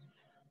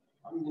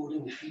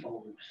 Unloading the feet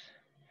almost.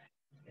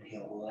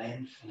 Inhale,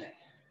 lengthening.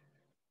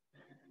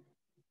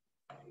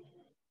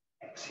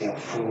 Exhale,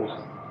 fold.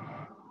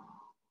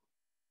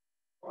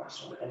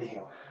 Last one,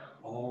 inhale,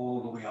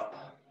 all the way up.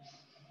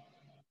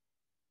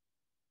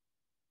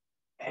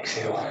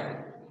 Exhale.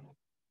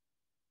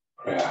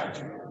 Prayer.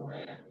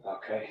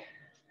 Okay.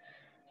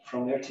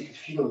 From there, take the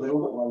feet a little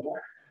bit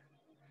longer.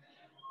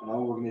 And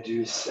all we're going to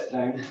do is sit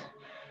down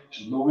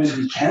as low as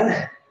we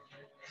can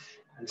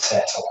and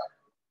settle.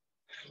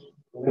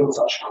 A little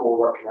touch of core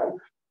work now.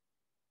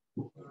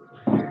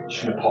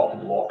 Just going to pop the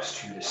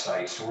blocks to the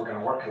side. So we're going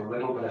to work a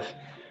little bit of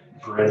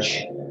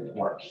bridge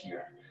work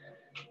here.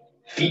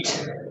 Feet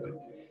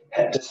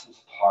hip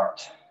distance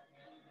apart.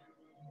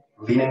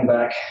 Leaning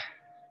back,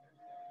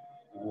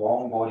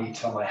 long body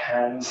till my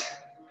hands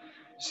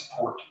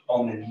support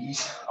on the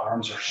knees,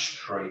 arms are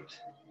straight.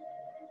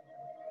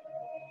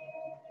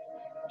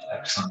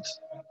 Excellent.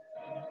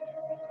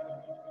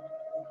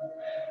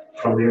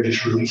 From there,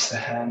 just release the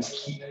hands,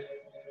 keep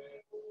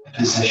the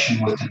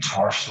position with the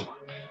torso.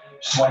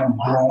 So I'm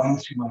growing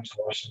through my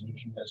torso,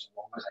 making it as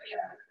long as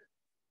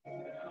I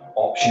can.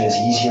 Option is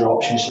easier,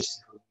 option is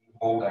just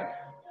holding.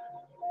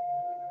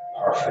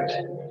 Perfect.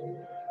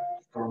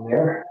 From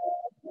there,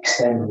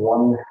 extend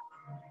one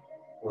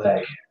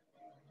leg.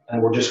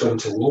 And we're just going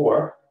to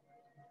lower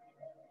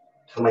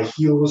till my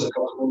heel is a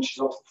couple of inches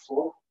off the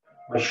floor.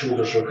 My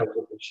shoulders are a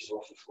couple of inches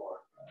off the floor.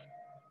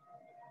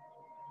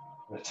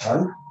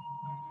 Return.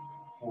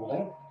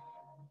 Holding.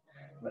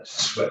 Let's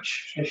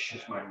switch. Just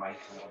shift my mic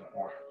a little bit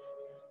more.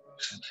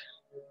 Excellent.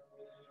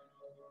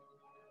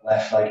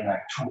 Left leg now,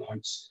 2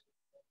 points.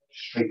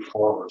 Straight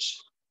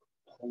forwards.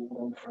 Hold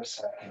on for a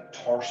second.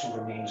 Torso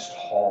remains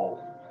tall.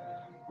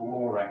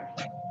 Lowering.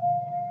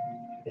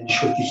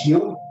 Inch with the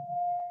heel.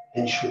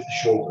 Inch with the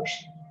shoulders.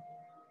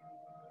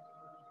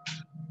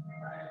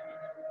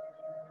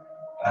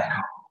 Back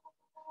up.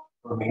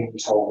 Remain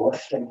tall.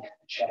 Lifting the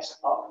chest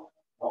up,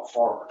 not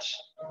forwards.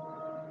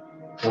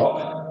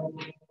 Drop.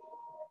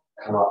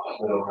 Come up,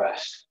 little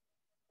rest.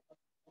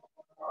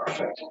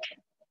 Perfect.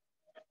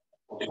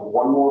 We'll do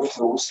one more of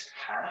those,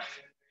 half,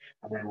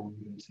 and then we'll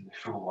move into the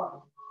full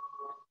one.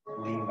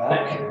 Lean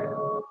back.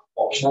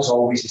 Option as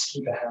always is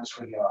keep the hands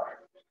where they are.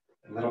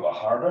 A little bit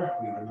harder,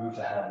 we remove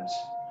the hands.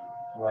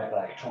 Right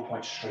leg, 2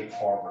 points straight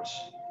forwards.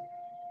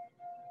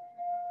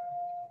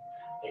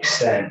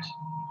 Extend.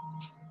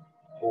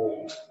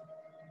 Hold.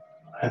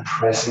 I'm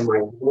pressing my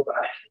lower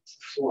back into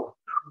the floor,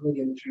 pulling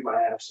in through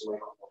my abs and my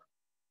elbow.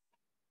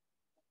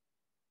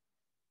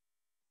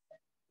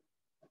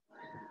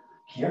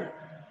 Here,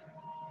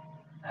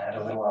 add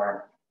a little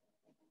arm.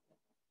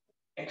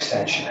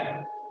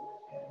 Extension.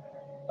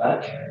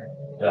 Back,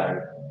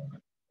 down.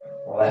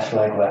 Left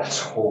leg left,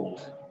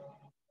 hold.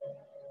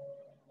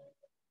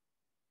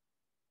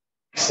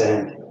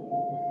 Extend.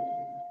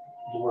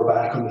 Lower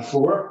back on the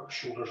floor,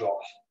 shoulders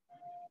off.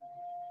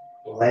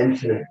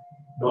 Lengthening,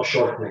 not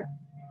shortening.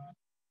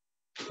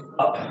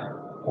 Up,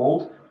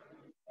 hold.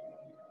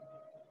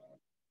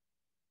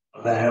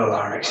 Little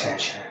arm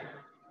extension.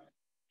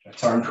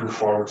 Return through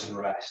forwards and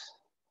rest.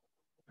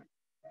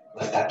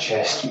 Lift that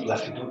chest, keep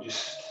lifting, don't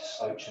just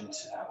slouch into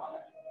that one.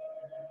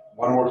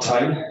 One more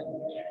time.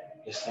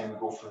 This time we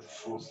go for the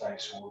full thing,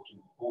 so we'll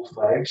do both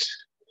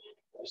legs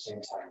at the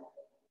same time.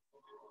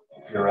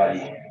 If you're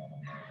ready.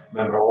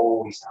 Remember,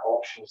 always the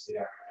options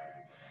there.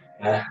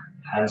 Yeah?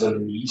 Hands on the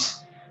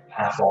knees,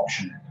 half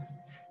option.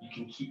 You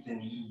can keep the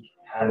knee,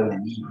 hand on the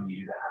knee when you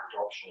do the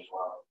half option as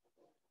well.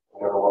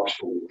 Whatever works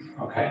for you.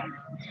 Okay.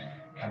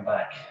 Come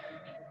back.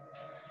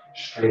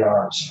 Straight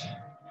arms.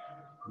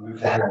 Remove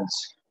the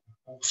hands.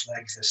 Both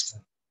legs this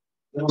time.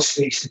 Little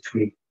space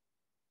between.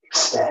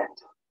 Extend.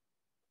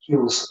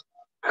 Heels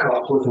a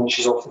couple of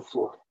inches off the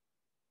floor.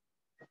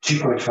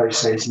 2.5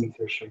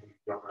 centimeters from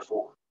your number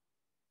 4.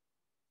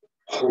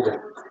 Hold it.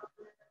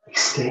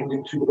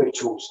 Extending through the big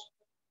toes.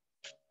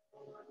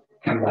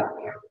 Come back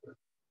there.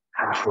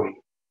 Halfway.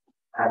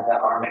 Add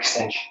that arm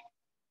extension.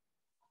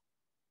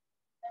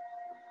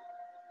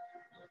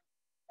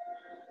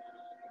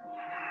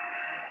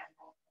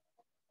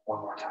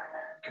 One more time,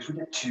 because we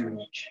did 2 in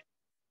each.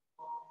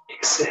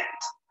 Extend.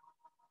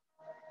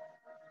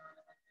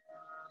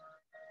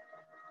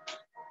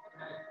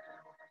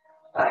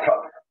 Back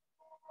up.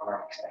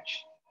 Arm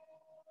extension.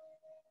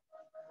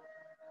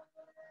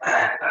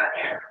 And back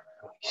here.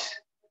 Release.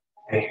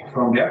 Okay,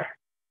 from there,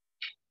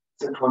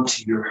 sit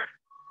onto your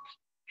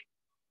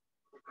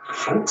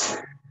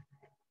front.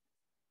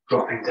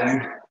 Dropping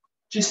down.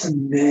 Just a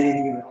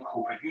mini little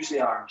cobra. Use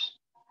the arms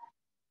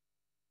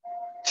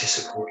to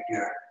support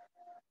your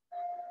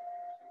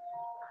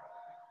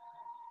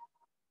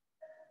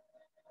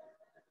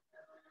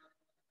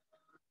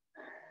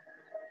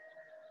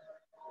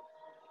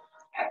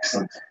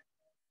excellent.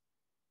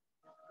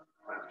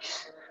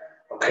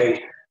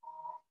 Okay.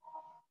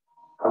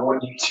 I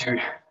want you to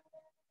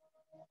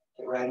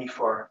get ready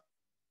for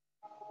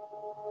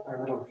a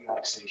little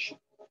relaxation.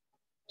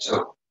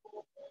 So,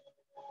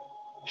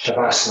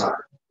 Shavasana,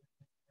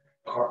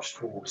 corpse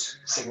pose,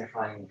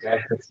 signifying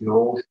death of the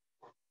old,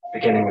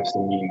 beginning of the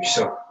new.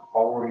 So,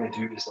 all we're going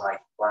to do is lie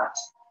flat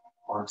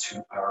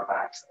onto our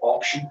backs. The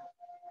option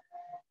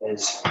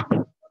is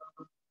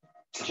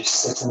to just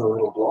sit in a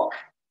little block.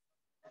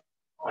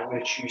 I'm going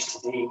to choose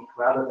today,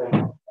 rather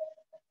than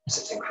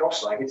sitting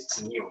cross-legged,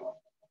 to kneel.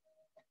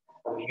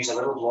 I'm going to use a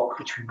little block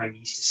between my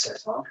knees to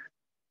sit on.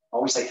 I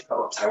always like to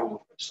put a towel over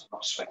it so I'm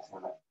not sweating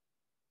on it.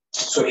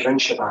 So if you're in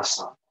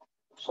Shavasana,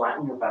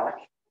 flatten your back,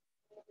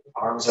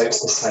 Arms out to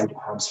the side,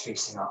 palms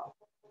facing up.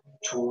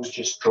 Toes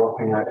just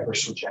dropping out ever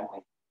so gently.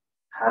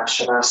 Half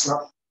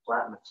Shavasana,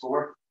 flat on the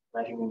floor,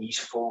 letting the knees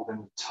fold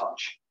and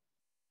touch.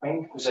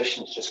 Find a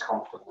position that's just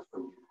comfortable for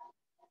you.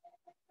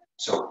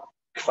 So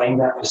find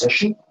that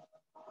position.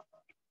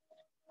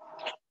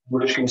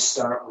 We're just going to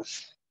start with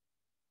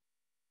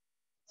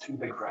 2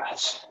 big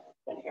breaths.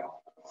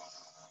 Inhale.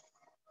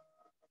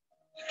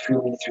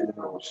 Feeling through the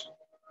nose.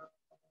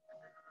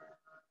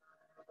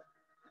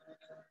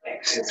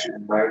 Exhale through the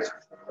mouth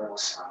with a little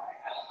sigh.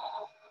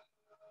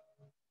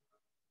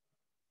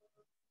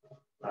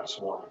 That's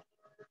 1.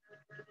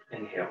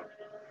 Inhale.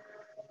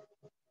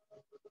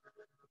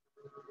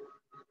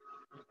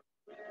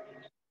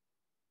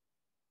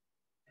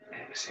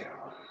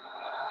 Exhale.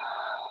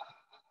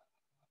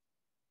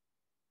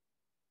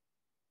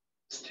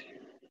 That's 2.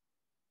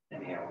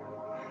 Inhale.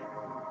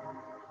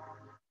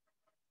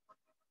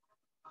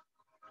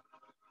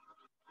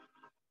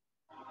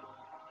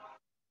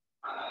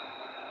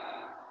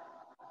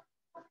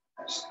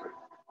 That's 3.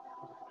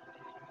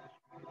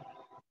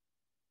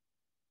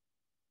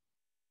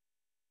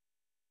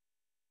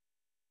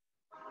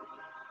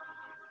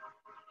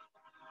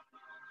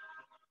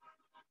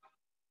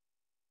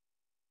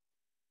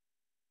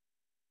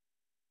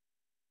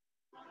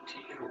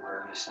 Take your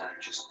awareness now,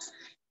 just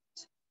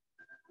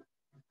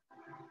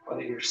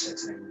whether you're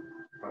sitting,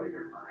 whether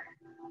you're lying.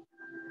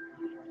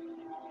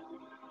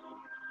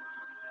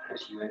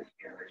 As you inhale,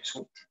 I just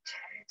want to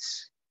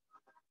tense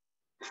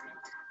the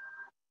feet.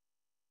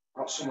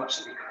 Not so much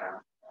that we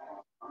cramp,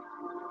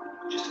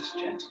 just as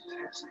gentle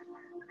tensing.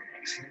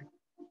 And exhale.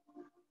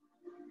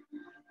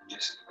 And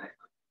just let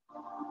go.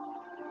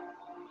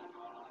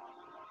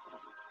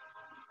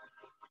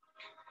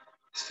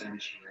 Same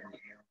as you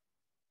inhale,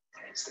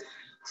 tense the feet.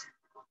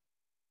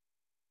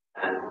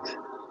 And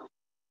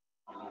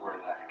lower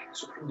leg.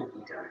 So bring the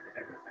knee down to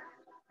everything.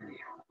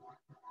 Inhale.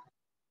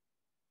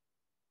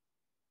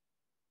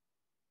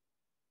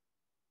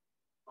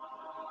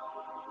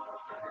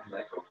 And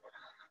let go.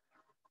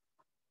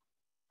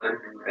 Letting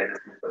go of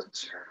anything that doesn't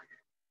serve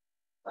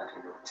you.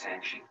 Letting go of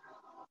tension,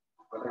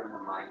 whether in the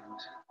mind,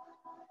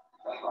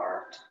 the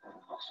heart, or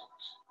the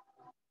muscles.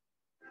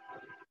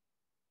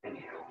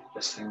 Inhale,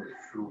 listening to the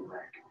full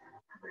leg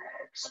and the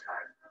hips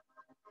down.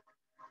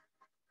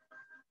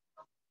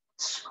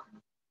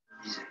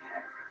 Squeezing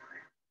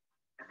everything.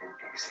 And then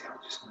exhale,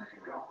 just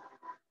letting go.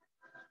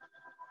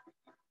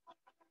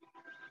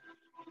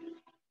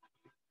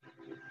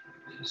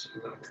 Just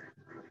looking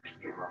for the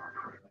PMR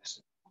progress,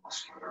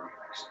 muscular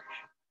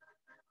relaxation.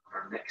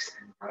 Our next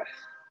in breath,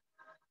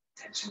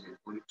 tensing the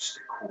glutes,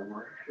 the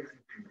core,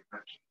 everything from the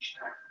ribcage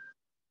down.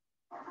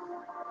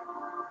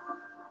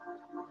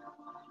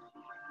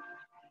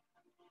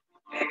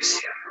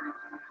 Exhale,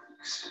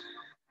 relax.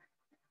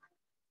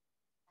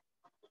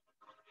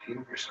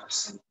 Feel yourself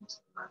sinking to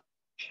the mat,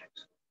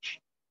 chest,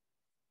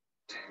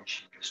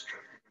 tension just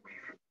drifting away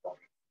from the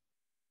body.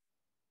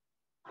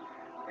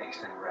 Next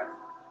in breath,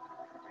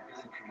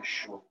 everything from the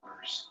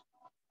shoulders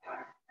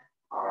down,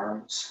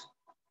 arms,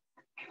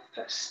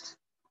 fist,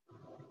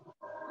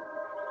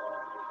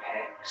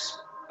 pecs,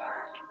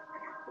 back,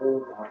 and your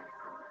whole body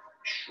from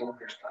the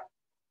shoulders down.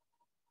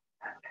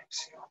 And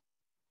exhale.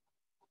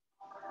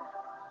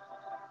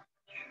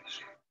 Just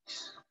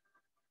release.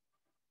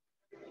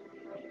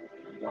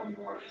 1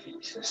 more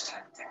feet, this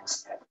time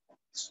tense everything.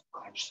 So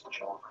clench the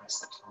jaw, press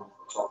the tongue,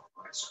 the top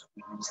of the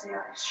squeeze the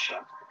eyes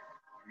shut.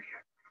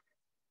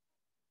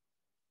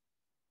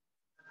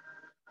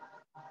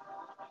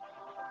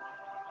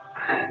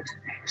 And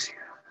exhale.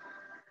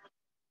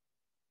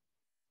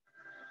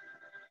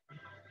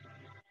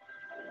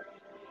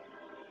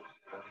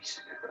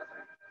 Releasing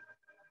everything.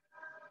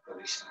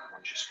 Releasing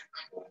conscious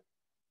control.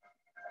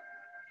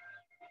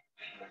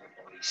 Feeling the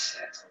body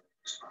settle in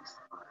response to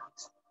the mind.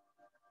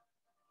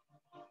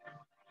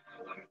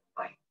 Allowing the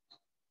mind,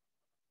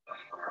 the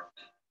heart,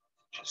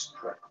 just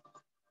drift.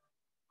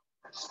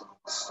 And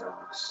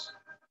stillness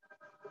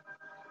for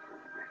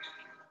the next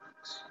few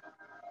minutes.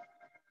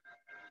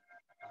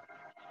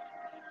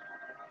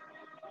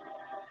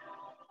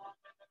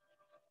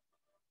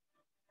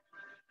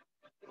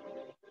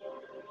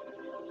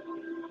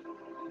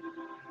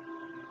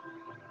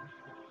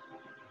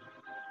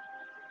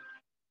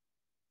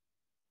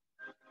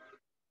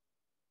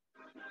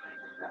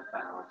 Finding that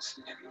balance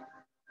between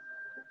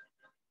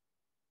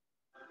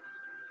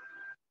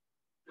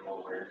your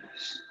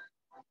awareness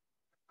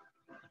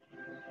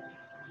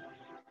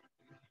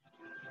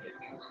and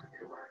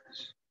complete awareness.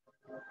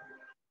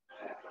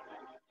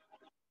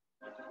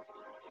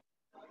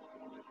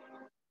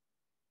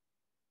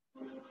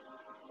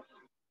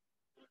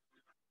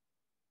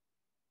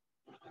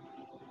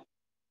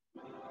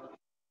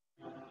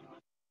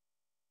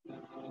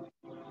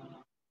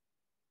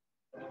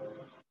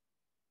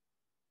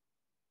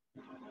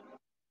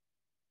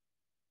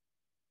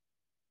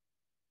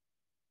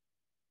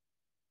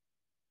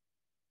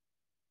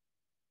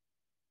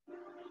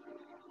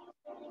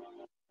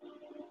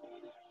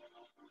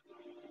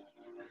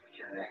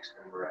 Your next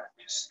breath,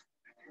 just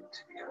begin to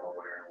become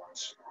aware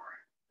once more.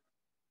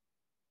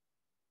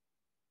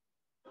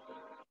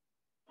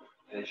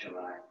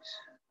 Visualize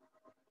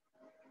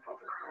from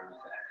the crown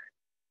of the head,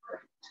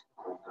 bright,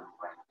 golden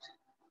white,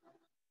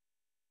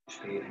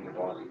 just bathing the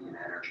body in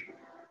energy,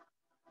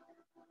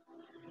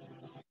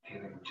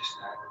 feeling just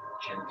that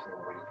gentle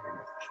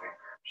awakening of the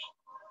fingers,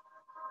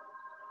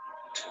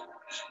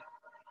 toes,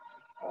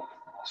 all the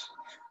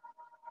muscles.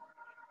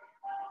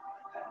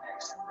 That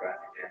next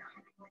breath again,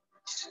 feeling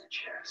release to the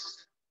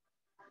chest.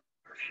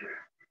 Or if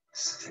you're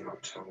sitting up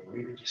tall,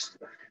 really just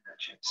lifting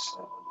that chin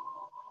slowly.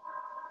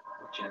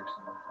 The gentle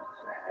movement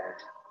of the head,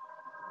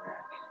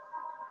 neck,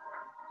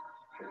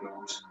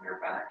 pillows in your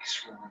back,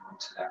 swinging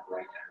onto that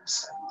right hand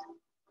side,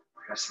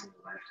 pressing the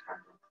left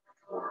hand onto the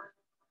floor,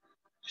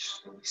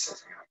 just slowly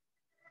sitting up.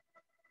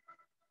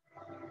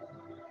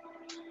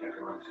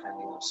 Everyone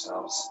finding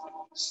themselves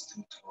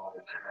sitting tall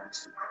with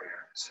hands in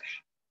prayer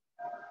position.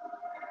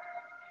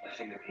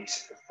 Lifting the base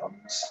of the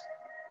thumbs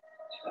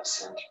to that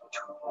center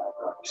between the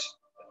eyebrows,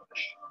 the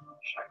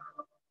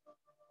chakra,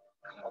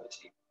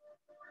 clarity,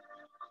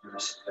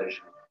 clearness of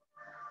vision.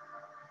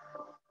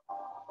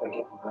 By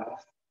getting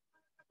breath,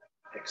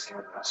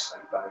 exhaling that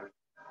slight bow,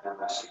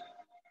 namaste,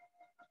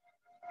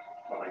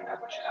 following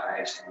that which is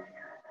highest in you,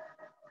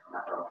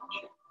 that around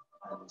you.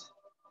 And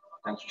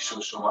thank you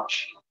so much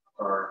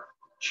for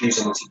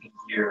choosing to be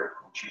here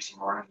on Tuesday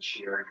morning and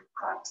share your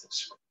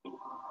practice with me.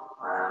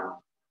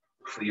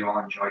 Hopefully you all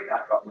enjoyed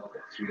that, got a little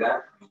bit through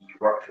that. We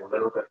worked a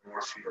little bit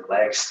more through the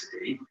legs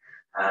today,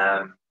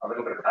 a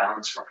little bit of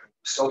balance work,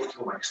 still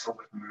flowing, still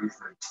with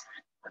movement,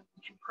 and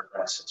you can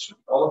progress it. So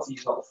all of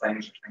these little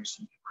things are things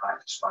that you can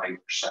practice by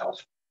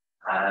yourself.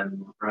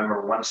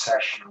 Remember, one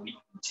session a week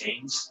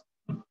contains,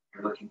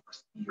 you're looking for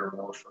 3 or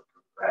more for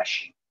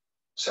progression.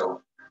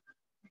 So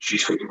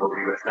choose what you will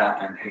do with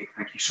that. And hey,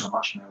 thank you so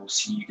much. And I will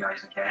see you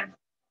guys again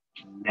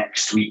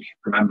next week.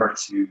 Remember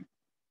to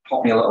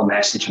pop me a little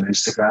message on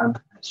Instagram.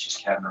 It's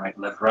just Kevin Wright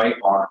Live Right,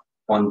 or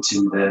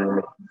onto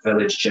the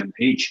Village Gym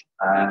page,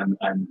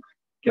 and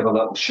give a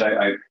little shout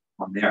out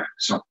on there.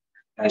 So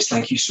guys,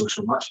 thank you so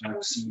much, and I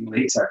will see you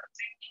later.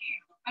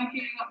 Thank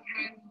you.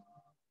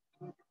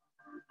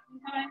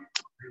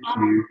 Thank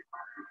you.